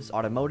abrasives,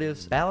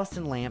 automotives, ballast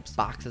and lamps,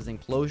 boxes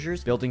and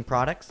closures, building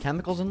products,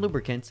 chemicals and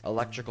lubricants,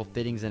 electrical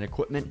fittings and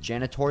equipment,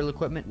 janitorial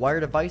equipment,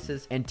 wire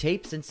devices, and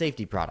tapes and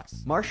safety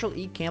products. Marshall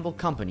E. Campbell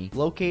Company,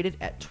 located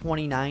at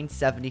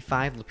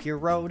 2975 Lapeer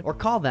Road, or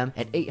call them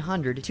at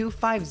 800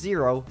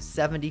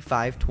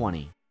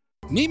 800-250-7520.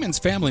 Neiman's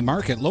Family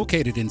Market,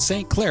 located in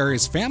St. Clair,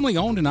 is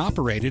family-owned and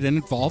operated and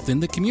involved in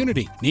the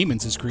community.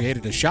 Neiman's has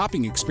created a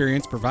shopping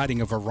experience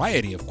providing a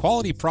variety of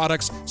quality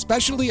products,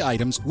 specialty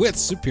items with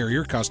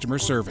superior customer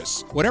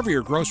service. Whatever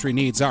your grocery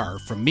needs are,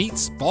 from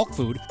meats, bulk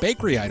food,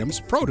 bakery items,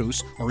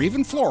 produce, or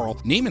even floral,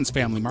 Neiman's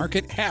Family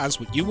Market has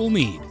what you will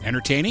need.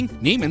 Entertaining?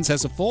 Neiman's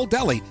has a full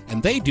deli,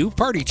 and they do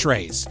party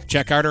trays.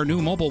 Check out our new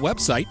mobile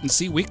website and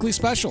see weekly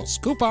specials,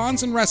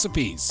 coupons, and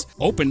recipes.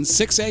 Open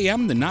 6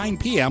 a.m. to 9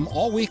 p.m.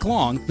 all week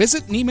long.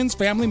 Visit Neiman's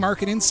Family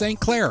Market in St.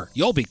 Clair.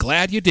 You'll be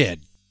glad you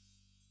did.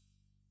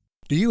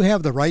 Do you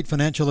have the right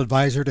financial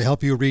advisor to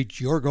help you reach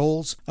your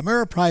goals?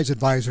 Ameriprise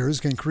Advisors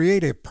can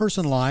create a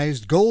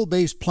personalized,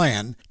 goal-based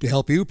plan to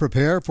help you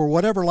prepare for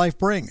whatever life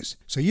brings,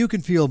 so you can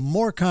feel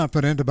more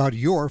confident about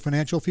your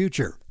financial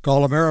future.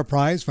 Call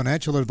Ameriprise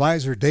Financial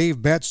Advisor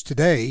Dave Betts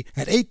today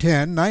at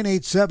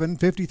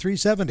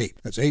 810-987-5370.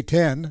 That's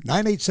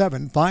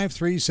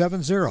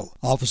 810-987-5370.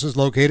 Office is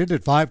located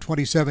at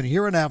 527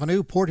 Huron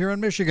Avenue, Port Huron,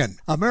 Michigan.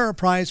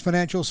 Ameriprise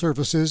Financial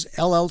Services,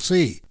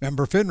 LLC.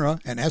 Member FINRA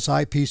and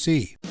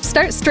SIPC.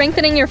 Start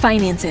strengthening your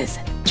finances.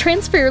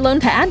 Transfer your loan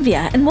to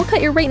Advia and we'll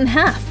cut your rate in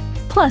half.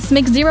 Plus,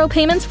 make 0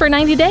 payments for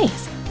 90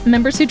 days.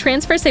 Members who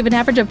transfer save an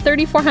average of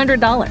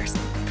 $3,400.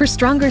 For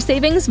stronger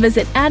savings,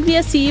 visit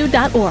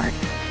adviacu.org.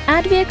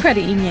 Advia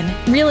Credit Union.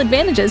 Real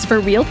advantages for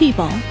real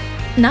people.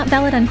 Not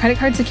valid on credit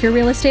card, secure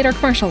real estate, or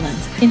commercial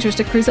loans. Interest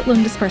accrues at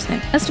loan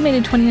disbursement.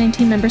 Estimated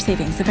 2019 member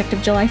savings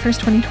effective July 1st,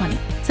 2020.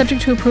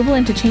 Subject to approval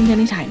and to change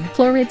anytime.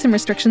 Floor rates and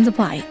restrictions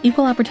apply.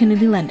 Equal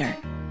opportunity lender.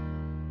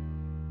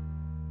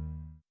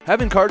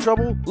 Having car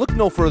trouble? Look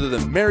no further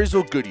than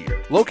Marysville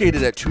Goodyear.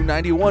 Located at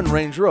 291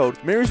 Range Road,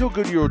 Marysville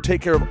Goodyear will take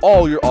care of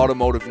all your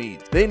automotive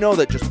needs. They know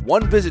that just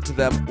one visit to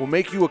them will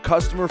make you a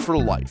customer for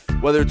life.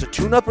 Whether it's a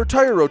tune-up or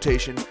tire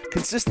rotation,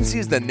 consistency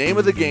is the name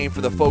of the game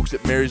for the folks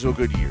at Marysville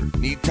Goodyear.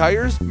 Need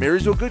tires?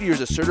 Marysville Goodyear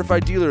is a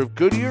certified dealer of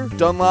Goodyear,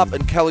 Dunlop,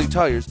 and Kelly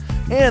tires,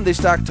 and they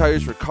stock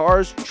tires for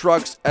cars,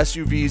 trucks,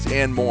 SUVs,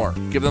 and more.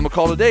 Give them a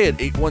call today at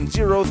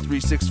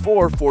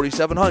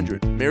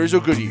 810-364-4700. Marysville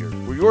Goodyear,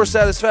 where your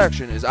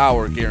satisfaction is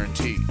our guarantee.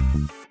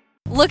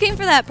 Looking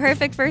for that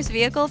perfect first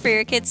vehicle for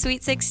your kid's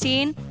Sweet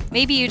 16?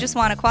 Maybe you just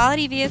want a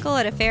quality vehicle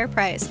at a fair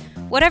price.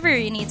 Whatever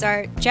your needs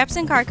are,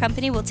 Jepson Car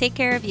Company will take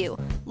care of you.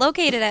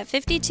 Located at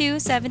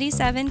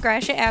 5277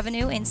 Gratiot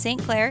Avenue in St.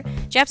 Clair,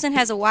 Jepson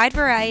has a wide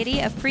variety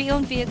of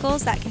pre-owned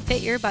vehicles that can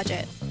fit your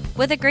budget.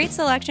 With a great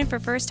selection for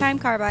first-time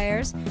car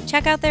buyers,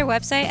 check out their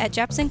website at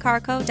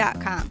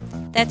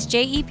jepsoncarco.com. That's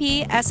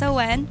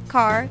JEPSON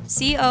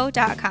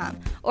carco.com.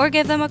 Or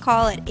give them a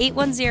call at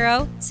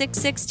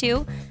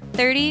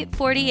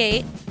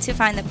 810-662-3048 to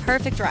find the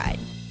perfect ride.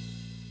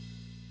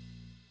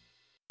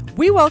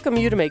 We welcome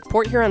you to make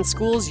Port Huron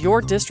Schools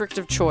your district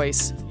of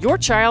choice. Your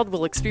child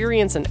will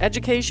experience an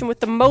education with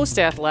the most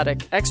athletic,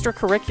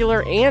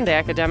 extracurricular, and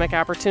academic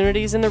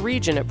opportunities in the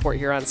region at Port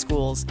Huron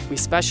Schools. We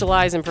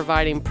specialize in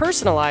providing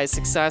personalized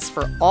success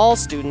for all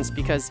students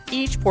because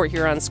each Port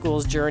Huron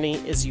Schools journey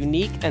is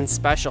unique and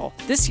special.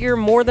 This year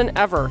more than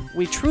ever,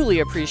 we truly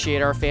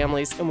appreciate our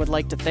families and would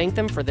like to thank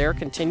them for their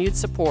continued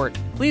support.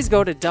 Please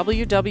go to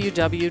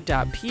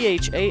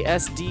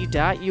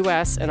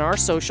www.phasd.us and our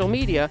social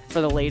media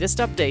for the latest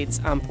updates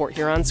on Port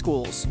Huron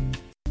Schools.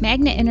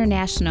 Magna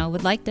International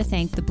would like to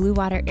thank the Blue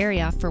Water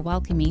area for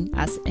welcoming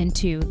us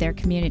into their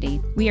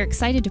community. We are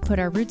excited to put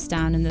our roots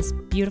down in this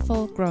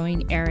beautiful,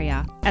 growing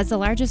area. As the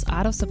largest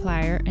auto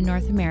supplier in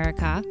North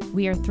America,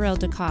 we are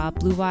thrilled to call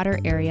Blue Water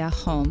area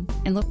home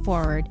and look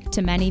forward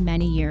to many,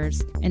 many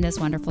years in this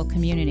wonderful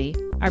community.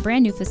 Our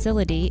brand new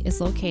facility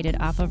is located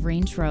off of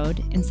Range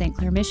Road in St.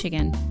 Clair,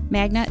 Michigan.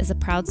 Magna is a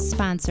proud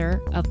sponsor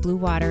of Blue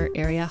Water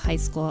Area High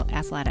School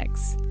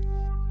athletics.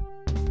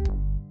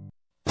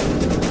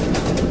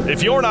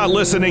 If you're not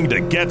listening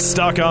to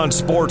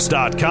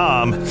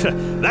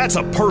GetStuckOnSports.com, that's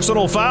a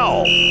personal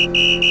foul.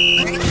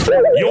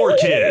 Your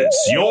kids,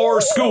 your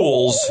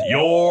schools,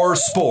 your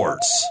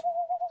sports.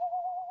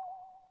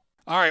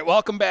 All right,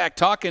 welcome back.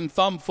 Talking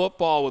Thumb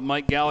Football with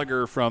Mike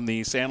Gallagher from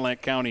the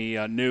Sanilac County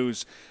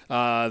News.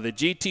 The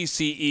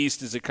GTC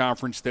East is a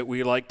conference that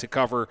we like to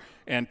cover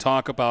and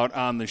talk about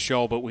on the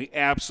show, but we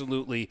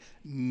absolutely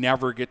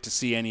never get to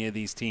see any of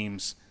these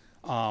teams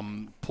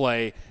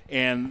play.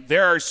 And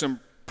there are some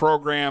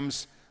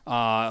programs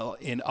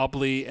in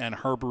Ubly and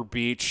Harbor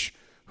Beach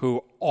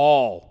who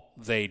all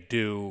they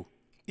do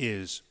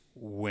is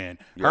win.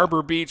 Yeah.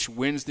 Harbor Beach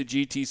wins the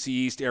GTC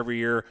East every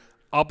year.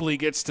 Ubly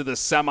gets to the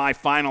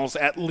semifinals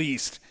at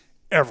least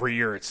every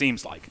year, it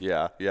seems like.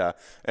 Yeah.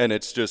 And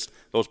it's just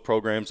those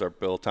programs are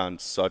built on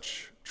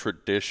such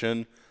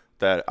tradition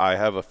that I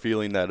have a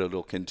feeling that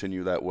it'll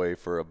continue that way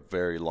for a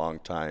very long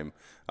time.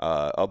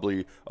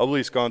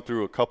 Ubly's gone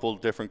through a couple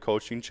different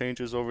coaching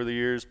changes over the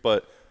years,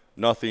 but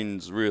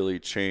nothing's really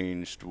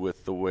changed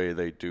with the way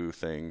they do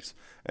things.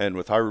 And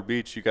with Harbor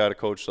Beach, you got a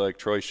coach like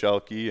Troy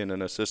Schelke and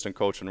an assistant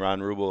coach in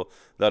Ron Rubel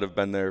that have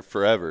been there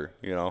forever,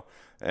 you know.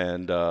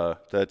 And they're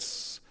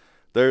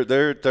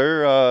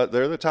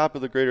the top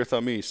of the Greater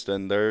Thumb East,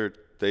 and they're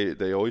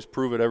They always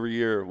prove it every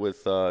year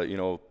with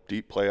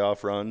deep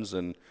playoff runs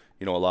and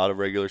a lot of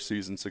regular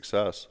season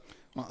success.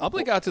 Well,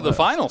 Ubly got to the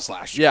finals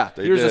last year. Yeah,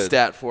 They here's a did.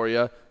 stat for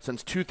you.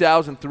 Since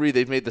 2003,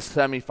 they've made the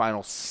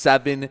semifinals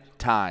 7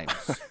 times.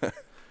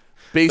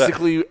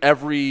 Basically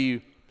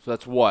so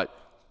that's what?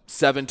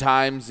 7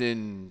 times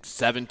in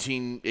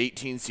 17,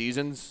 18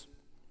 seasons?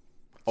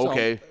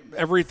 Okay. So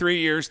every 3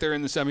 years, they're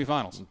in the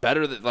semifinals.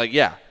 Better than,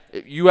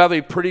 you have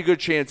a pretty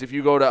good chance if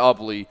you go to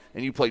Ubly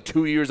and you play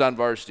 2 years on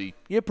varsity,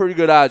 you have pretty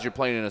good odds you're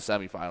playing in a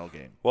semifinal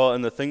game. Well,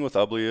 and the thing with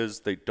Ubly is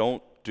they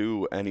don't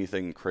do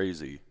anything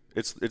crazy.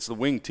 It's the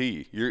wing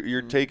T.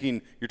 You're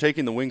taking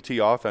the wing T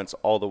offense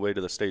all the way to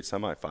the state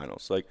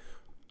semifinals. Like,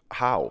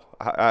 how?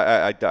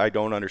 I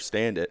don't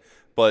understand it.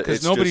 But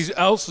because nobody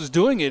else is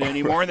doing it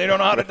anymore, and they don't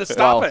know how to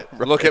stop it.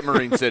 Look at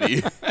Marine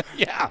City.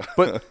 Yeah,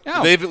 but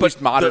they've at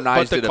least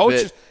modernized it a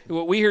bit.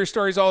 We hear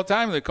stories all the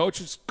time. The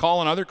coaches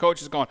calling other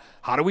coaches, going,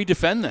 "How do we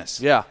defend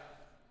this?" Yeah.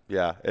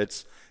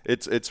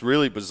 It's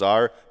really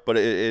bizarre, but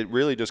it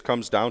really just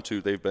comes down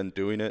to they've been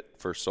doing it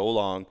for so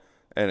long,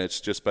 and it's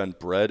just been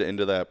bred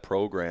into that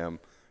program.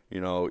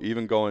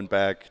 Even going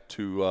back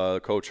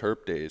to Coach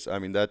Herp days. I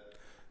mean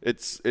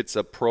it's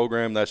a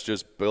program that's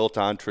just built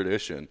on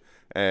tradition.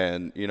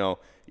 And,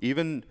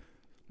 even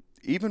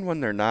when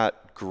they're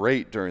not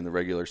great during the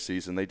regular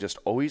season, they just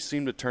always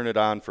seem to turn it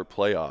on for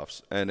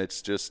playoffs. And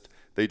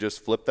they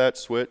just flip that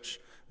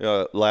switch.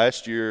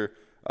 Last year,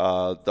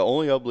 the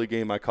only Ubly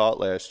game I caught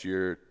last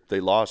year, they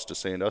lost to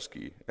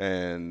Sandusky.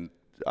 And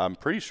I'm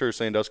pretty sure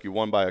Sandusky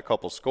won by a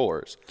couple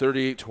scores.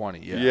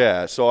 38-20, yeah.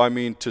 Yeah, so, I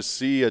mean, to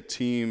see a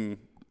team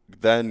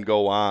then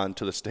go on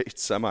to the state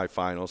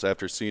semifinals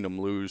after seeing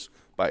them lose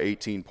by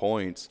 18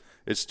 points,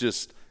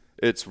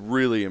 it's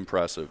really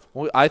impressive.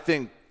 Well, I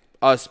think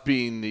us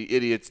being the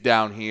idiots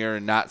down here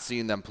and not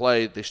seeing them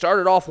play, they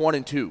started off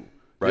 1-2.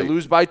 Right. They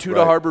lose by 2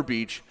 to Harbor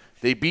Beach.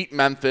 They beat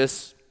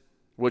Memphis,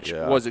 which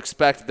was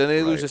expected. Then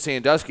they lose to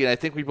Sandusky, and I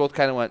think we both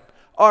kind of went,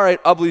 all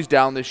right, Ubly's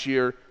down this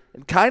year,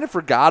 and kind of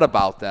forgot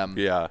about them.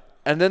 Yeah.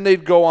 And then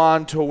they'd go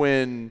on to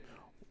win,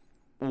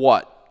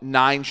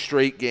 9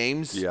 straight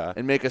games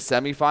and make a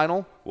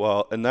semifinal?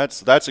 Well, and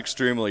that's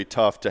extremely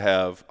tough to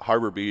have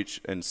Harbor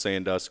Beach and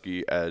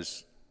Sandusky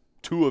as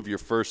 2 of your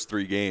first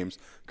 3 games,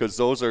 because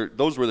those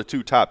were the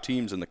 2 top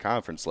teams in the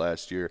conference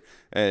last year.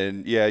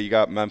 And you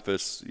got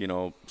Memphis,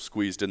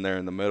 squeezed in there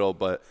in the middle,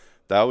 but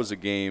that was a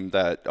game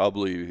that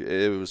Ubly,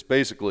 it was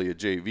basically a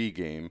JV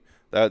game.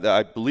 That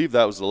I believe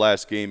that was the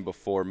last game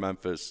before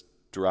Memphis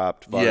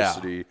dropped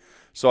varsity. Yeah.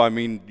 So I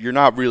mean, you're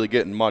not really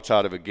getting much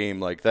out of a game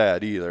like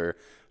that either.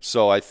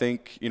 So I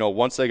think,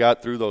 once they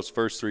got through those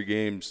first 3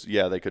 games,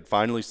 they could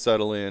finally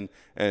settle in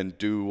and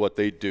do what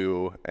they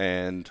do.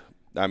 And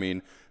I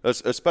mean,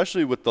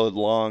 especially with the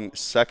long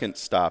second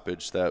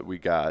stoppage that we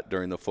got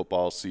during the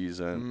football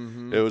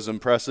season, it was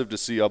impressive to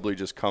see Ubly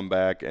just come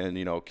back and,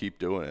 keep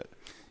doing it.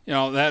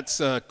 That's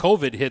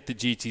COVID hit the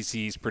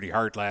GTCs pretty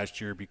hard last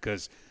year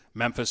because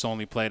Memphis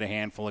only played a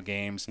handful of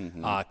games.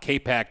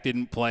 K-Pac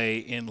didn't play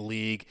in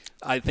league.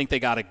 I think they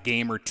got a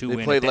game or 2 they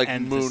in played at the like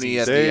end Mooney of the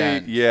at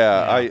season. the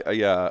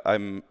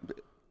end.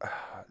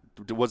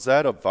 Was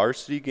that a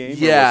varsity game?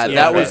 Yeah,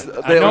 that was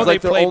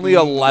like the only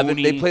 11.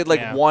 Mooney, they played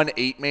like 1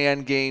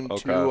 8-man game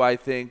too, I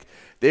think.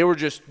 They were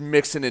just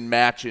mixing and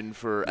matching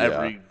for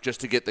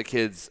just to get the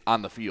kids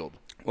on the field.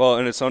 Well,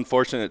 and it's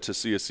unfortunate to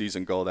see a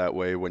season go that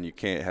way when you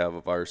can't have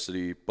a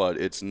varsity, but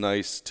it's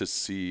nice to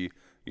see,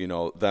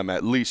 them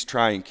at least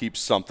try and keep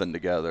something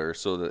together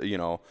so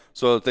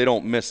that they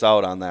don't miss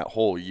out on that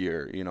whole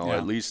year,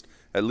 at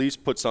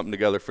least put something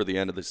together for the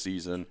end of the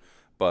season.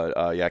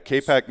 But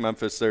K-Pac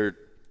Memphis, they're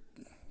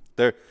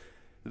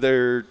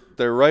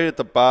right at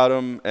the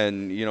bottom,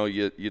 and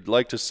you'd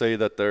like to say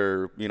that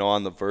they're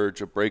on the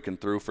verge of breaking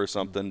through for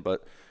something,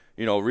 but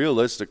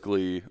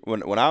realistically,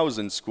 when I was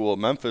in school,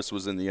 Memphis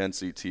was in the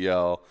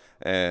NCTL,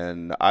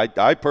 and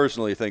I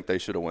personally think they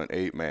should have went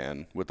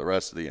 8-man with the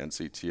rest of the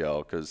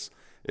NCTL because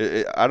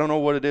I don't know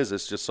what it is.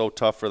 It's just so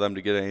tough for them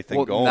to get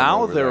anything going.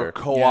 Now over they're there.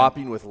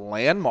 co-oping with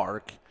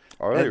Landmark.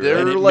 Are they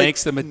And really? it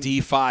makes them a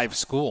D5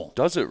 school.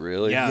 Does it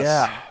really? Yes.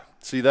 Yeah.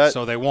 See that?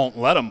 So they won't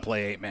let them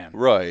play 8-man.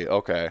 Right.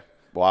 Okay.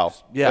 Wow.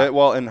 Yeah.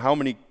 Well, and how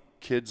many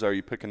kids are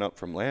you picking up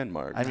from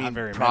Landmark? I mean,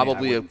 very probably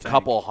many, I a wouldn't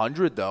couple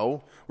hundred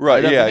though.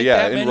 Right. I think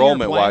that many are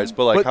Enrollment-wise,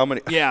 playing. but how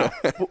many? Yeah.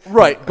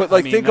 Right, but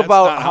think that's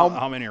about not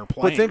how many are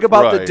playing. But think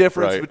about the Right,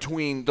 difference right.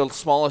 between the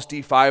smallest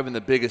D5 and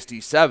the biggest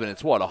D7.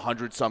 It's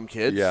 100-some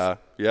kids. Yeah.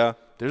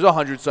 There's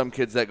 100-some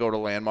kids that go to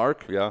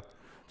Landmark. Yeah.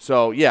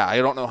 So, I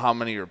don't know how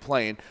many are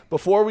playing.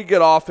 Before we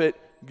get off it,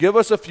 give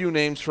us a few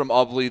names from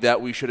Ubly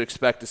that we should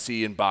expect to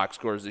see in box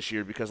scores this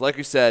year because, like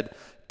you said,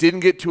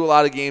 didn't get to a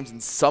lot of games,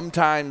 and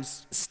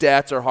sometimes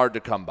stats are hard to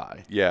come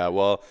by. Yeah,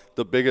 well,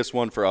 the biggest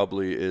one for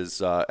Ubly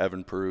is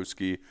Evan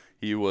Peruski.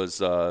 He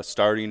was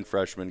starting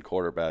freshman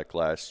quarterback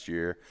last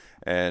year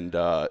and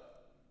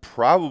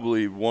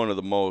probably one of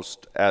the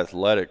most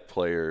athletic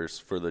players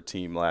for the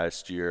team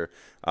last year.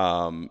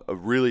 A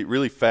really,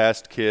 really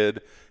fast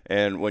kid.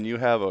 And when you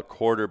have a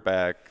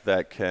quarterback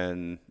that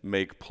can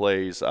make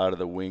plays out of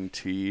the wing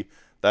tee,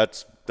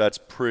 That's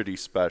pretty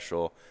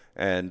special.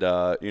 And,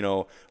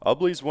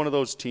 Ubly's one of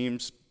those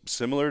teams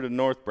similar to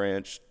North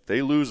Branch.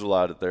 They lose a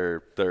lot of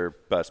their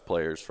best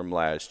players from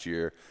last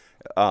year.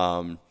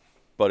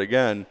 But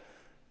again,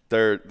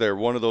 they're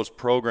one of those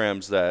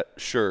programs that,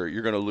 sure,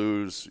 you're going to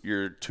lose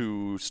your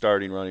 2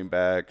 starting running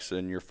backs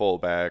and your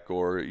fullback,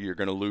 or you're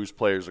going to lose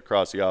players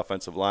across the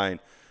offensive line.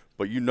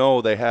 But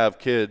they have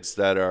kids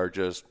that are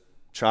just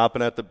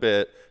chomping at the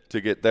bit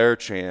to get their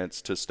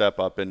chance to step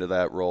up into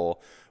that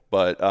role.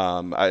 But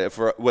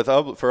for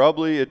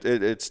Ubly,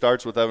 it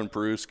starts with Evan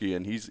Peruski,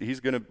 and he's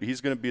gonna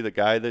be the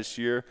guy this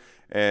year,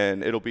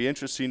 and it'll be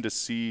interesting to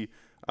see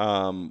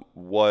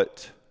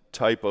what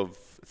type of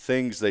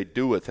things they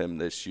do with him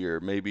this year.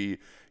 Maybe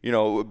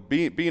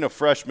being a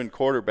freshman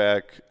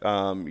quarterback,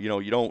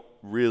 you don't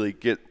really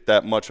get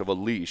that much of a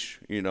leash,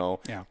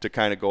 to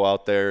kind of go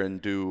out there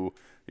and do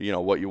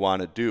what you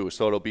want to do.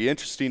 So it'll be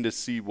interesting to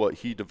see what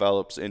he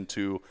develops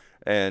into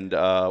and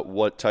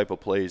what type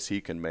of plays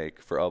he can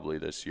make for Ubly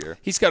this year.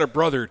 He's got a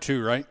brother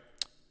too, right?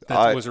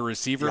 That was a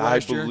receiver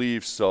last year? I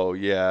believe so,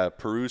 yeah.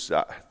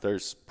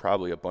 There's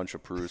probably a bunch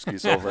of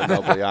Peruskis over in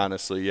Ubly,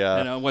 honestly,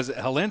 yeah. Was it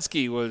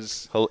Helinski?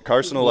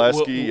 Carson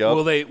Oleski,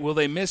 yep. Will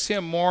they miss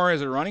him more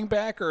as a running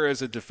back or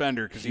as a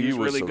defender? Because he was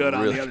really good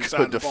on the other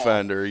side of the ball.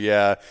 Defender,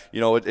 yeah.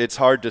 It's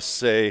hard to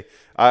say.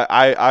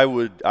 I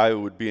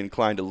would be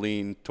inclined to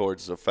lean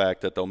towards the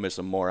fact that they'll miss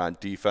him more on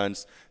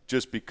defense,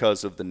 just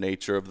because of the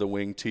nature of the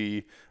wing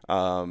tee.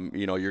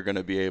 You're going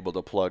to be able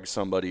to plug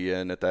somebody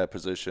in at that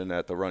position,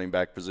 at the running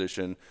back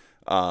position.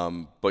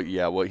 But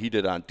yeah, what he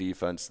did on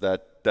defense,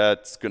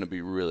 that's going to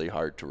be really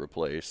hard to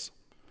replace.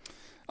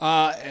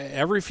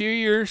 Every few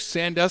years,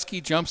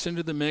 Sandusky jumps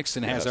into the mix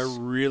and has a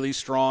really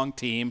strong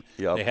team.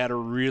 Yep. They had a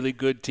really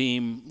good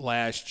team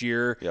last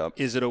year. Yep.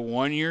 Is it a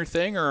one-year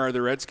thing, or are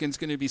the Redskins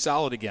going to be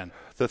solid again?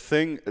 The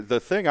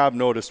thing I've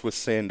noticed with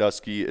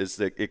Sandusky is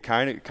that it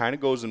kind of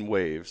goes in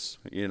waves.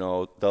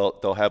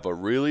 They'll have a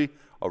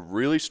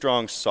really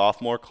strong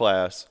sophomore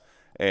class,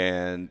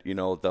 and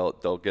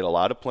they'll get a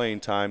lot of playing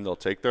time. They'll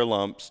take their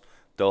lumps.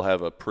 They'll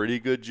have a pretty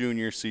good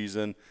junior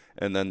season.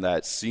 And then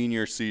that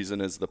senior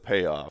season is the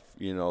payoff.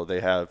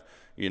 They have,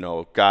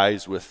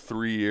 guys with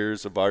 3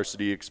 years of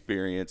varsity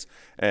experience.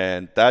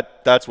 And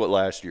that's what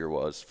last year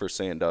was for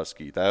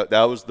Sandusky. That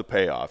was the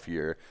payoff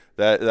year.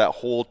 That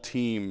whole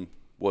team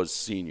was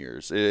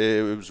seniors.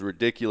 It was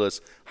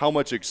ridiculous how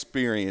much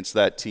experience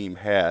that team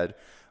had,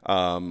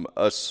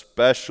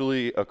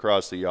 especially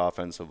across the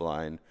offensive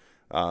line.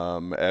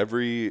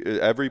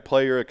 Every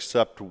player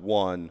except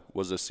one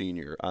was a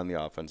senior on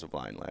the offensive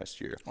line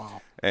last year.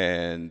 Wow.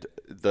 And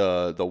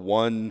the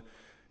one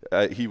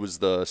he was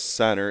the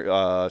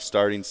center,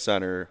 starting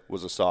center,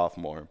 was a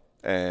sophomore.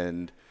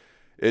 And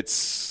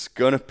it's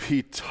going to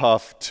be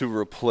tough to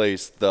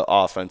replace the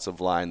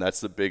offensive line. That's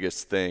the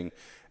biggest thing.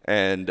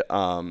 And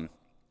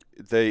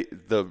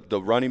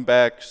the running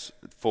backs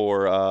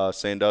for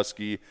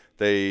Sandusky,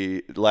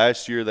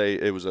 last year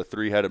it was a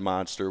 3-headed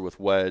monster with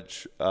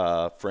Wedge,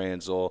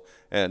 Franzel,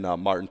 and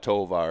Martin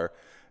Tovar.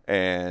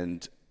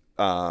 And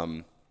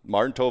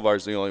Martin Tovar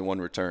is the only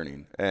one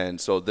returning, and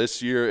so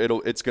this year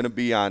it's going to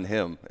be on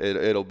him.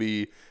 It'll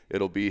be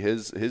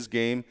his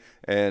game,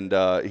 and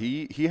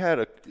he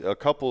had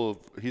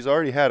he's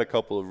already had a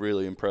couple of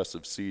really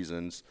impressive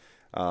seasons.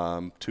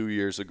 2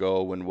 years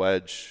ago when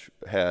Wedge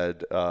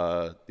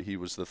he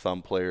was the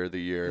thumb player of the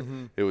year.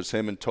 Mm-hmm. It was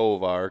him and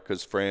Tovar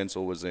because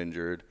Franzel was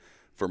injured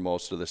for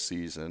most of the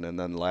season, and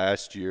then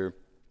last year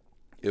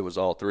it was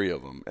all 3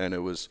 of them, and it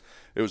was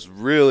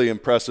really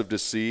impressive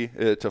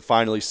to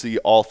finally see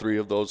all 3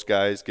 of those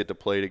guys get to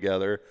play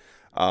together.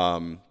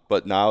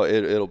 But now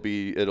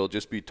it'll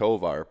just be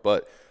Tovar.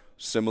 But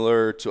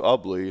similar to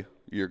Ubly,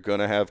 you're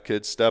gonna have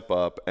kids step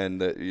up,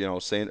 and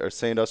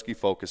Sandusky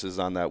focuses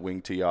on that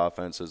wing tee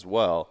offense as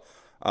well.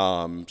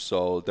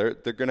 So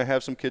they're gonna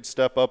have some kids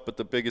step up, but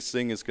the biggest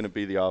thing is gonna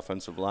be the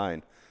offensive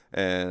line,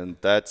 and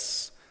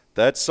that's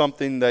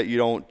something that you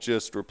don't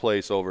just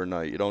replace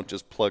overnight. You don't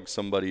just plug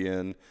somebody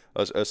in,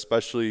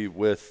 especially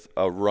with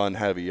a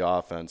run-heavy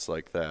offense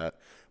like that.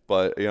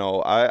 But,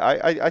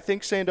 I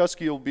think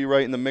Sandusky will be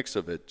right in the mix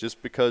of it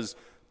just because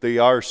they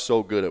are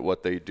so good at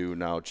what they do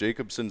now.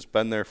 Jacobson's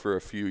been there for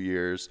a few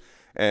years,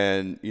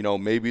 and,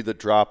 maybe the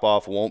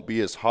drop-off won't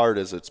be as hard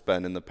as it's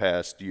been in the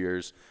past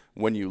years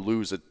when you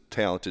lose a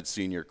talented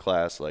senior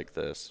class like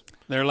this.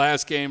 Their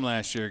last game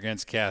last year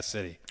against Cass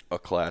City. A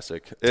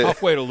classic.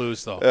 Tough way to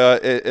lose, though.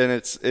 And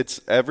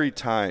it's every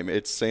time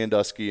it's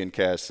Sandusky and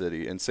Cass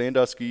City. And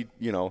Sandusky,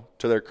 to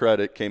their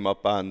credit, came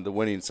up on the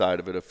winning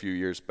side of it a few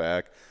years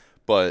back.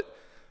 But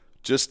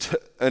just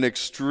an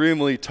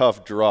extremely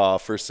tough draw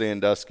for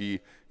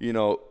Sandusky.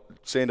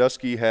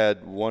 Sandusky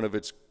had one of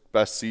its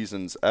best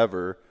seasons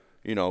ever,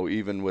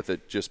 even with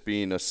it just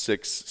being a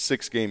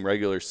six-game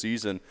regular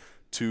season,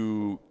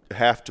 to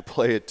have to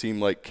play a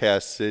team like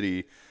Cass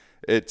City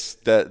it's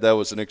that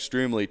was an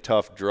extremely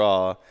tough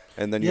draw,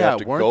 and then you have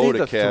to go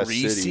to Cass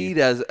City. Weren't they the 3 seed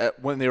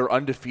when they were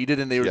undefeated,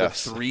 and they were the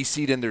 3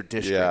 seed in their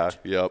district?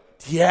 Yeah, yep.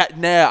 Yeah,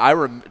 nah, I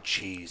remember.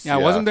 Jeez. Yeah,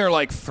 wasn't there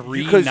like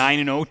 3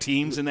 9-0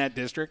 teams in that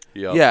district?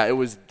 Yep. Yeah, it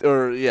was. They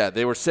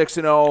were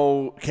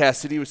 6-0. Cass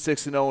City was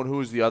 6-0, and who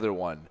was the other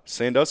one?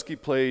 Sandusky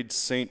played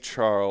St.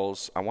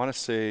 Charles. I want to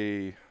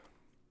say.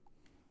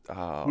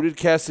 Who did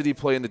Cass City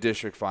play in the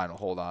district final?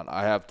 Hold on,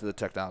 I have the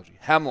technology.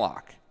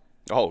 Hemlock.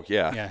 Oh,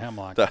 yeah. Yeah,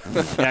 Hemlock.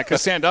 Yeah,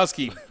 because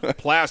Sandusky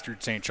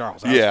plastered St.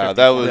 Charles.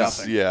 That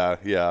was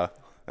yeah.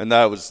 And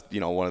that was,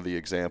 one of the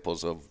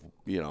examples of,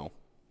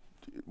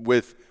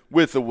 with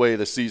the way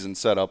the season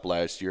set up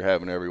last year,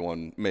 having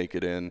everyone make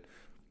it in.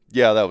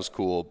 Yeah, that was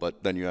cool,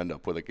 but then you end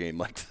up with a game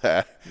like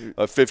that,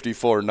 a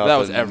 54-0. That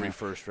was every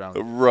first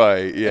round.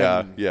 Right,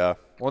 yeah, yeah.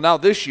 Well, now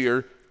this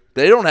year,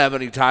 they don't have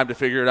any time to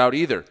figure it out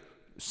either.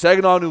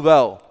 Saginaw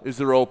Nouvelle is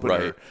their opener.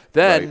 Right.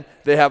 Then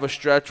they have a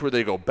stretch where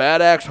they go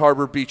Bad Axe,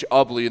 Harbor Beach,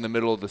 Ubley in the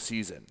middle of the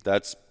season.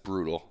 That's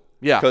brutal.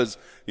 Yeah. Because,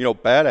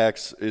 Bad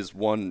Axe is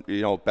one,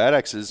 Bad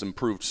Axe has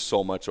improved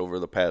so much over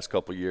the past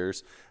couple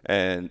years,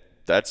 and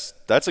that's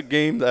a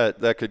game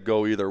that could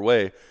go either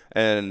way.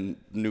 And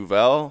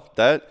Nouvelle,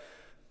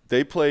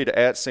 they played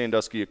at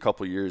Sandusky a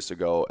couple years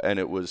ago, and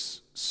it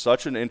was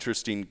such an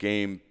interesting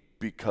game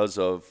because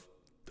of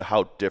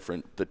how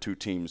different the two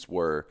teams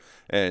were.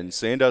 And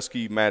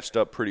Sandusky matched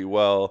up pretty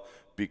well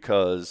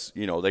because,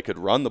 they could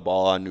run the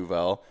ball on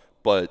Nouvelle,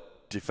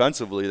 but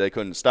defensively they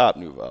couldn't stop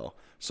Nouvelle.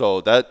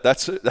 So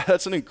that's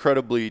an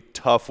incredibly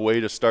tough way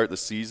to start the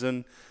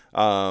season.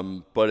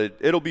 But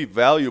it'll be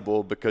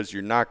valuable because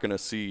you're not going to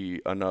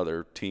see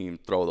another team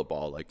throw the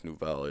ball like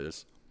Nouvelle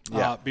is.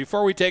 Yeah.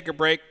 Before we take a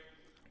break,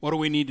 what do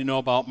we need to know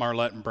about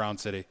Marlette and Brown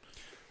City?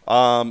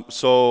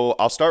 So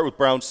I'll start with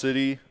Brown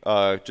City,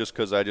 just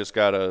because I just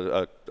got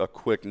a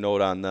quick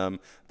note on them.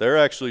 They're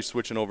actually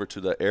switching over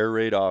to the air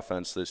raid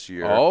offense this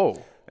year.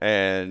 Oh.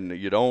 And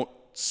you don't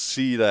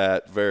see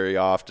that very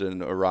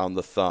often around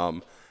the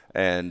thumb.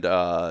 And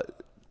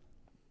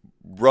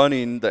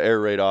running the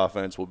air raid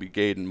offense will be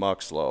Gaden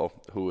Muxlow,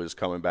 who is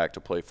coming back to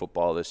play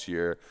football this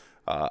year.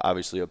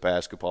 Obviously a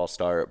basketball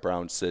star at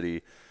Brown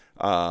City.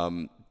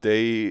 In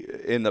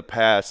the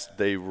past,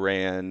 they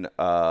ran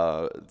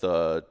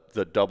the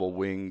double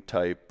wing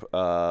type,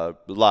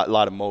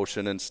 lot of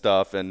motion and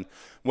stuff. And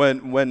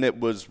when it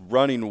was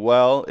running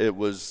well, it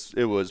was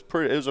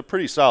a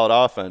pretty solid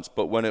offense.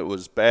 But when it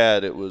was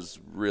bad, it was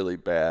really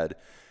bad.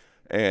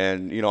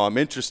 And I'm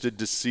interested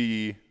to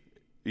see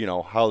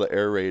how the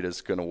air raid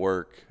is going to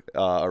work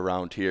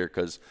around here,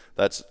 because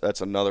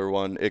that's another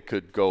one. It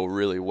could go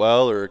really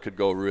well or it could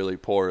go really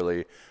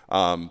poorly.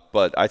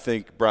 But I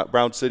think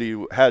Brown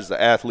City has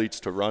the athletes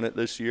to run it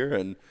this year,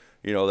 and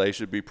they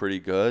should be pretty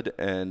good.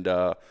 And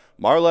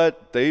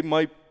Marlette, they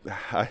might.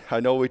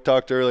 I know we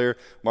talked earlier.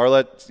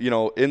 Marlette,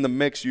 in the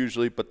mix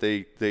usually, but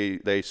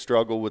they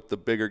struggle with the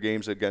bigger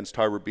games against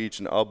Harbor Beach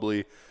and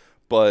Ubley.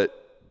 But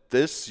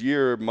this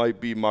year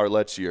might be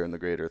Marlette's year in the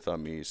Greater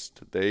Thumb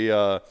East. They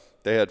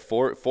had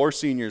four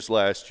seniors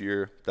last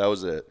year. That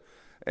was it,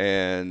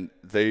 and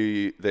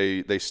they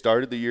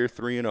started the year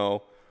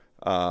 3-0.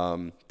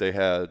 They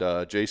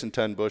had Jason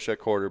Tenbush at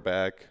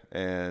quarterback,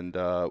 and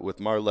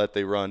with Marlette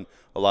they run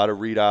a lot of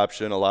read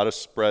option, a lot of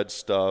spread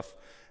stuff,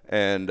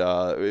 and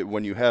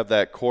when you have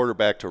that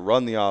quarterback to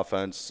run the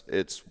offense,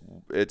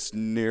 it's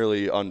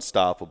nearly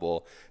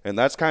unstoppable. And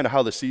that's kind of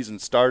how the season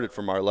started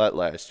for Marlette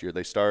last year.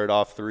 They started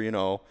off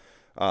 3-0,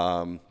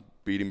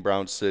 beating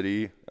Brown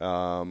City,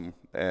 and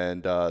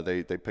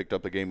they picked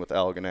up a game with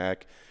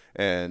Algonac,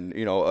 and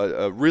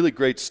a really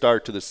great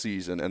start to the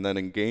season. And then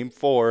in Game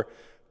 4,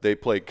 they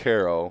played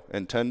Caro,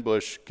 and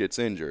Tenbush gets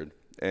injured,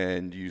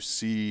 and you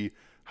see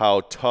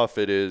how tough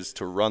it is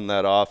to run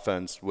that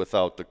offense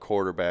without the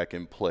quarterback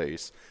in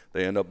place.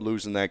 They end up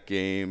losing that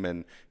game,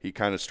 and he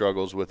kind of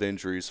struggles with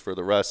injuries for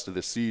the rest of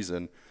the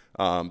season.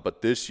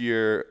 But this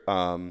year,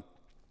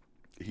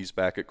 he's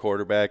back at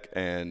quarterback,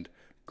 and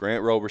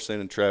Grant Roberson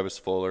and Travis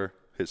Fuller,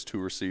 his two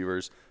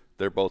receivers,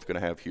 they're both going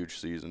to have huge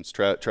seasons.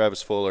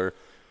 Travis Fuller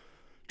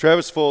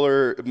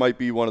might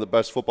be one of the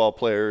best football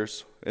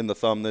players in the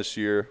Thumb this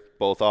year,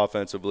 both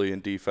offensively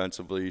and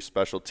defensively,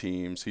 special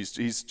teams.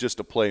 He's just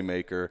a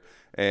playmaker.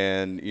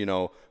 And,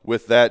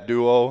 with that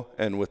duo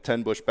and with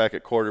Tenbush back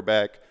at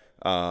quarterback,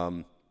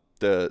 the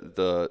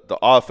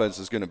offense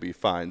is going to be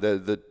fine.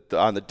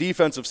 On the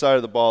defensive side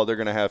of the ball, they're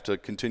going to have to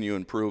continue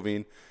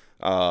improving.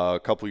 A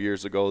couple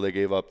years ago, they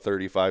gave up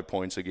 35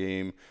 points a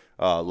game.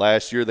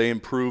 Last year, they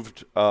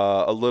improved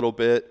a little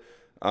bit,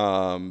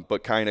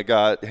 but kind of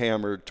got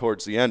hammered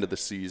towards the end of the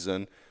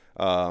season.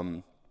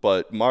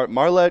 But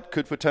Marlette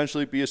could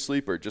potentially be a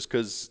sleeper just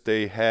because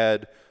they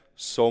had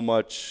so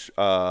much,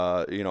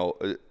 they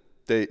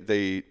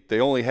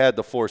only had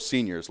the 4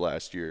 seniors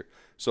last year.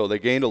 So they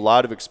gained a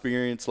lot of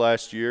experience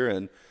last year,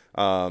 and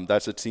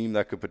that's a team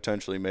that could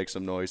potentially make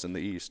some noise in the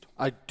East.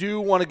 I do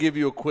want to give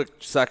you a quick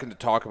second to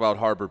talk about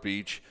Harbor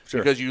Beach,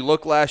 Sure. because you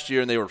look last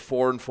year and they were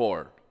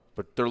 4-4,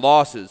 but their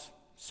losses: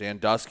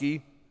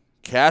 Sandusky,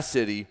 Cass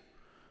City,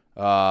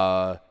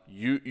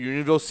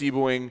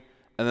 Unionville-Seaboing,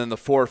 and then the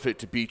forfeit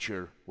to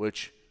Beecher,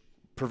 which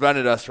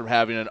prevented us from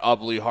having an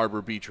Ubly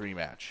Harbor Beach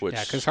rematch.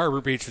 Yeah, because Harbor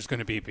Beach was going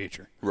to beat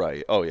Beecher.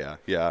 Right. Oh, yeah.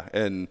 Yeah.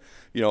 And,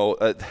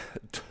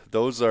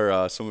 those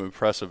are some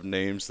impressive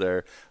names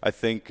there. I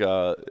think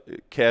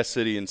Cass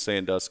City and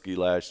Sandusky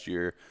last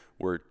year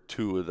were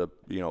two of the,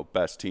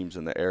 best teams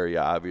in the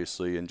area,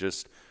 obviously. And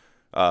just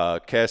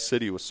Cass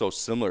City was so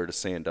similar to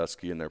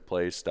Sandusky in their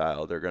play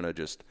style. They're going to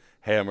just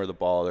hammer the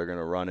ball. They're going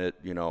to run it,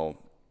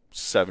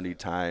 70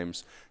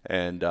 times.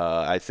 And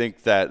I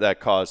think that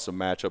caused some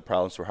matchup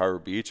problems for Harbor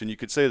Beach. And you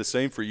could say the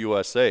same for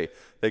USA.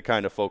 They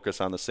kind of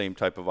focus on the same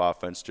type of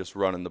offense, just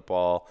running the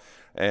ball.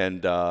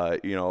 And,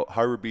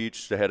 Harbor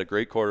Beach, they had a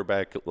great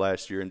quarterback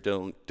last year in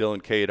Dylan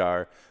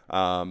Kadar,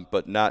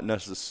 but not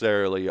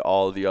necessarily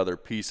all of the other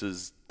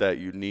pieces that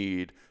you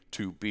need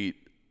to beat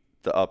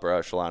the upper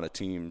echelon of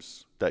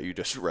teams that you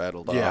just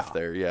rattled off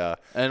there. Yeah.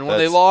 And when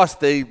they lost,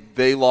 they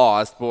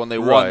lost, but when they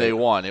won, they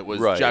won. It was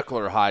Jekyll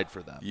or Hyde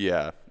for them.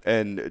 Yeah.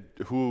 And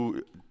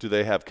who do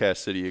they have Cass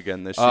City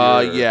again this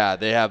year? Yeah,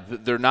 they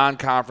have their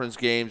non-conference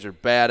games are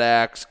Bad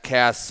Axe,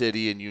 Cass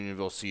City, and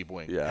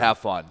Unionville-Seaboing. Yeah. Have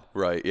fun.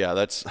 Right. Yeah,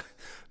 that's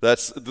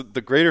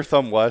the Greater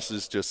Thumb West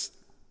is just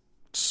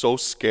so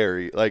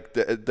scary. Like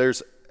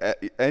there's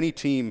any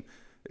team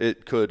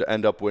it could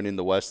end up winning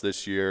the West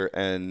this year,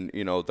 and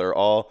they're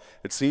all.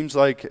 It seems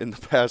like in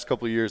the past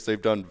couple of years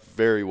they've done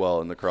very well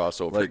in the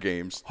crossover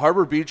games.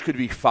 Harbor Beach could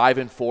be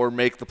 5-4,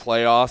 make the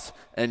playoffs,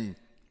 and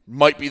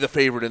might be the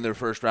favorite in their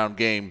first round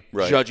game,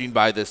 judging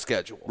by this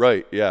schedule.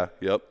 Right. Yeah.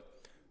 Yep.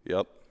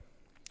 All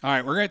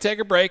right, we're going to take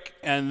a break,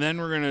 and then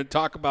we're going to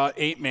talk about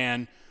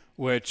 8-man,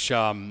 which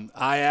I'm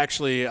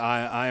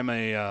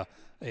a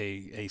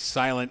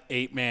silent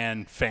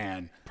 8-man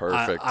fan.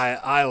 Perfect.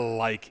 I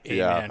like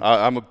 8-man.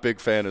 Yeah, I'm a big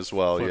fan as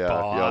well.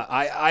 Football. Yeah. Yep.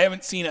 I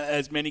haven't seen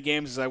as many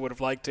games as I would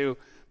have liked to,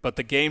 but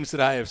the games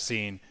that I have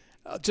seen,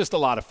 just a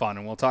lot of fun.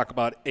 And we'll talk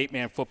about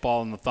 8-man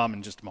football and the thumb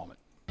in just a moment.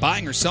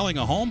 Buying or selling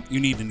a home? You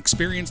need an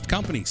experienced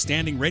company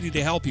standing ready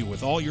to help you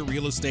with all your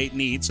real estate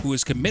needs, who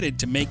is committed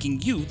to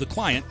making you the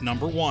client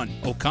number one.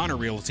 O'Connor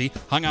Realty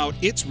hung out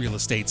its real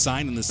estate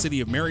sign in the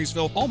city of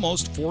Marysville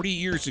almost 40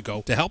 years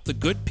ago to help the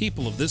good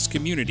people of this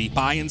community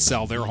buy and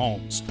sell their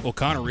homes.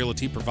 O'Connor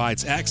Realty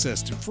provides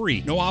access to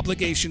free,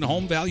 no-obligation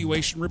home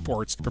valuation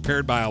reports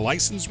prepared by a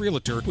licensed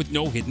realtor with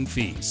no hidden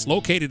fees.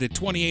 Located at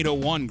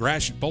 2801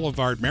 Gratiot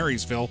Boulevard,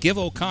 Marysville, give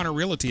O'Connor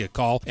Realty a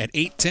call at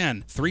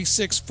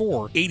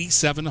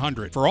 810-364-8700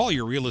 for all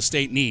your real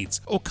estate needs.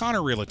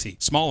 O'Connor Realty,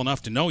 small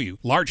enough to know you,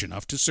 large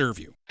enough to serve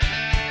you.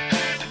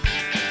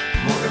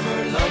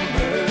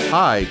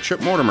 Hi,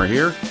 Chip Mortimer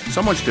here.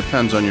 So much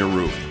depends on your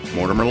roof.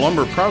 Mortimer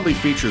Lumber proudly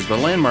features the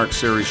Landmark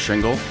Series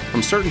shingle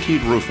from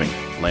Certainteed Roofing.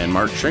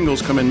 Landmark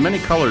shingles come in many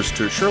colors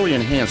to surely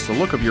enhance the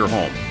look of your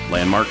home.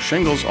 Landmark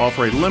shingles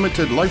offer a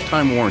limited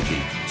lifetime warranty,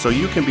 so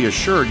you can be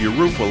assured your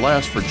roof will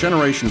last for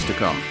generations to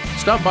come.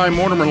 Stop by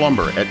Mortimer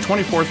Lumber at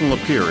 24th and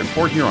Lapeer in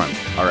Port Huron.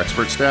 Our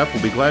expert staff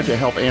will be glad to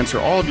help answer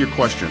all of your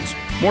questions.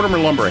 Mortimer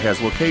Lumber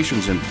has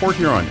locations in Port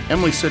Huron,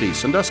 Emily City,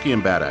 Sandusky,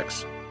 and Bad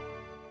Axe.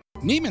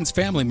 Neiman's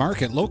Family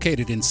Market,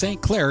 located in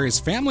St. Clair, is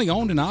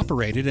family-owned and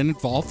operated and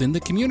involved in the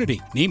community.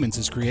 Neiman's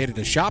has created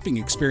a shopping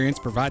experience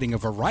providing a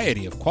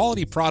variety of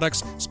quality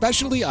products,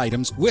 specialty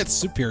items with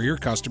superior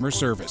customer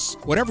service.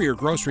 Whatever your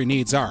grocery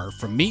needs are,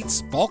 from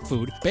meats, bulk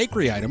food,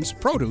 bakery items,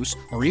 produce,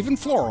 or even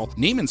floral,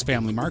 Neiman's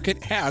Family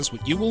Market has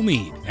what you will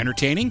need.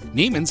 Entertaining?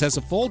 Neiman's has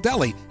a full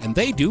deli, and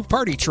they do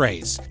party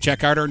trays.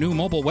 Check out our new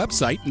mobile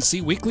website and see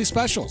weekly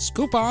specials,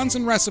 coupons,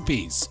 and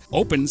recipes.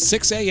 Open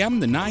 6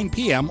 a.m. to 9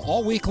 p.m.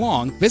 all week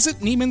long. Visit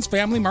Neiman's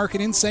Family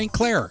Market in St.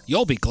 Clair.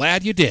 You'll be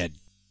glad you did.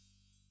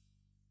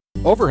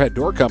 Overhead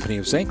Door Company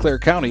of St. Clair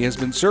County has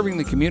been serving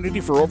the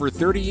community for over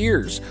 30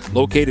 years.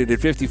 Located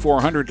at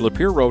 5400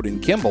 Lapeer Road in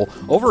Kimball,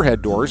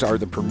 Overhead Doors are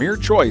the premier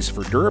choice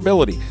for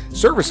durability,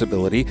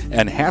 serviceability,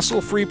 and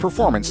hassle-free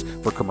performance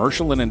for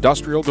commercial and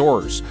industrial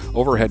doors.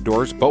 Overhead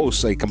Doors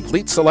boasts a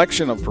complete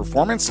selection of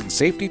performance and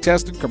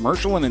safety-tested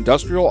commercial and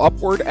industrial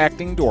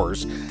upward-acting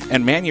doors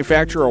and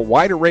manufacture a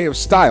wide array of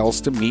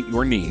styles to meet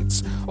your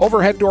needs.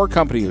 Overhead Door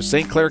Company of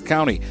St. Clair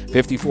County,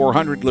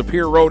 5400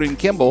 Lapeer Road in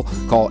Kimball.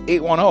 Call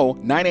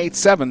 810-987-2185.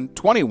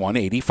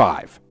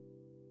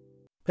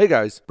 Hey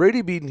guys,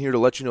 Brady Beaton here to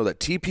let you know that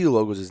TP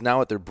Logos is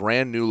now at their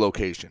brand new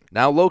location.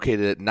 Now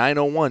located at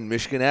 901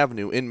 Michigan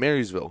Avenue in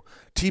Marysville,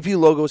 TP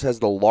Logos has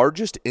the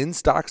largest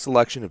in-stock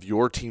selection of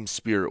your team's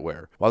spirit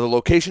wear. While the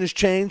location has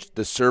changed,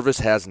 the service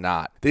has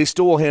not. They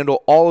still will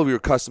handle all of your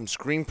custom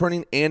screen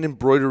printing and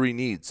embroidery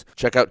needs.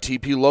 Check out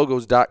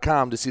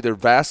tplogos.com to see their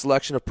vast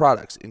selection of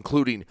products,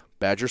 including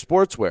Badger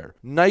Sportswear,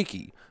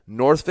 Nike,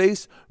 North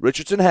Face,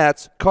 Richardson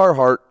hats,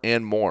 Carhartt,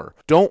 and more.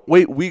 Don't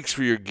wait weeks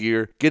for your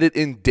gear. Get it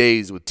in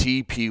days with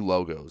TP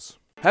Logos.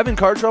 Having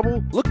car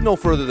trouble? Look no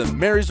further than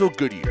Marysville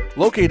Goodyear.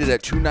 Located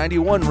at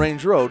 291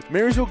 Range Road,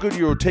 Marysville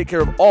Goodyear will take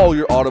care of all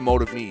your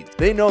automotive needs.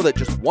 They know that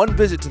just one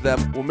visit to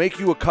them will make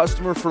you a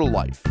customer for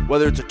life.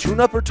 Whether it's a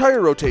tune-up or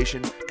tire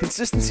rotation,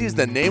 consistency is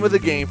the name of the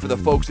game for the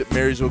folks at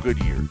Marysville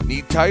Goodyear.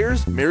 Need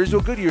tires?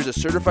 Marysville Goodyear is a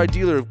certified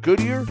dealer of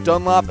Goodyear,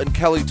 Dunlop, and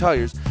Kelly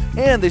tires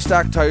And they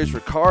stock tires for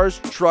cars,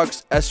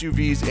 trucks,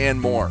 SUVs, and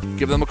more.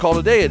 Give them a call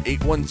today at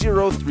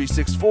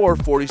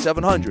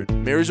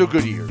 810-364-4700. Marysville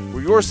Goodyear,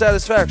 where your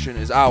satisfaction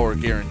is our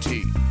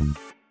guarantee.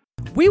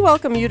 We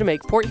welcome you to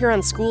make Port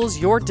Huron Schools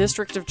your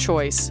district of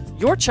choice.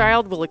 Your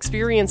child will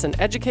experience an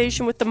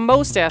education with the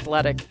most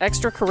athletic,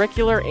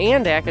 extracurricular,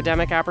 and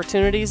academic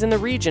opportunities in the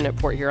region at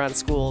Port Huron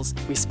Schools.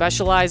 We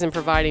specialize in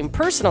providing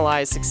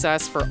personalized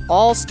success for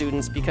all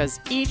students because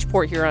each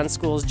Port Huron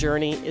Schools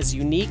journey is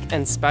unique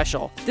and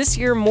special. This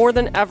year, more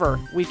than ever,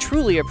 we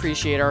truly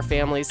appreciate our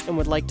families and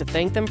would like to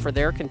thank them for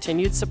their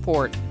continued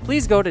support.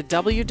 Please go to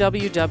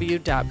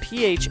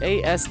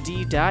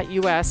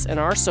www.phasd.us and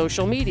our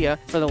social media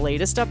for the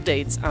latest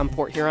updates on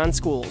Port Huron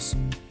Schools.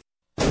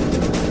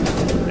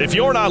 If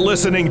you're not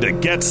listening to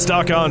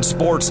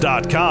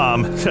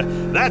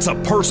GetStuckOnSports.com, that's a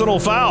personal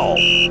foul.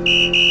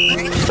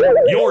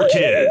 Your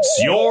kids,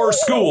 your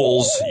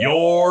schools,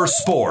 your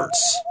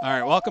sports. All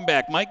right, welcome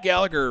back. Mike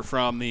Gallagher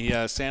from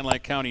the Sand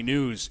Lake County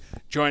News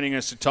joining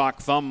us to talk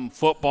Thumb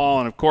football.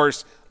 And, of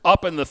course,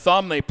 up in the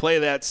Thumb, they play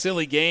that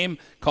silly game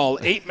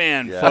called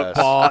 8-man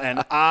football,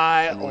 and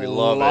I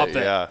love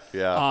it.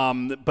 Yeah.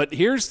 But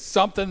here's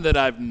something that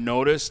I've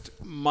noticed,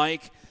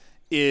 Mike,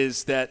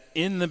 is that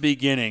in the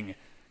beginning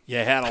you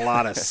had a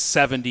lot of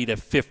 70 to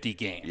 50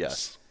 games.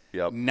 Yes.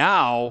 Yep.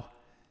 Now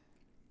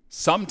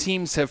some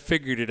teams have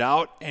figured it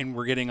out, and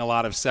we're getting a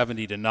lot of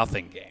 70 to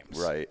nothing games.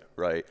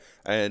 Right.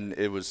 And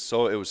it was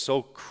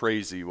so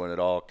crazy when it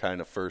all kind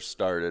of first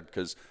started,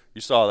 because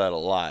you saw that a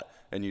lot.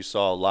 And you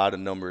saw a lot of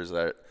numbers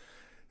that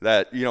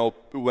you know,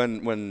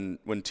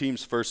 when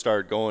teams first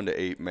started going to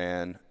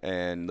 8-man,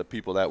 and the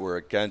people that were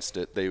against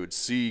it, they would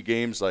see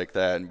games like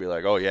that and be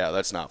like, oh yeah,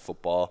 that's not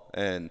football.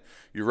 And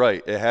you're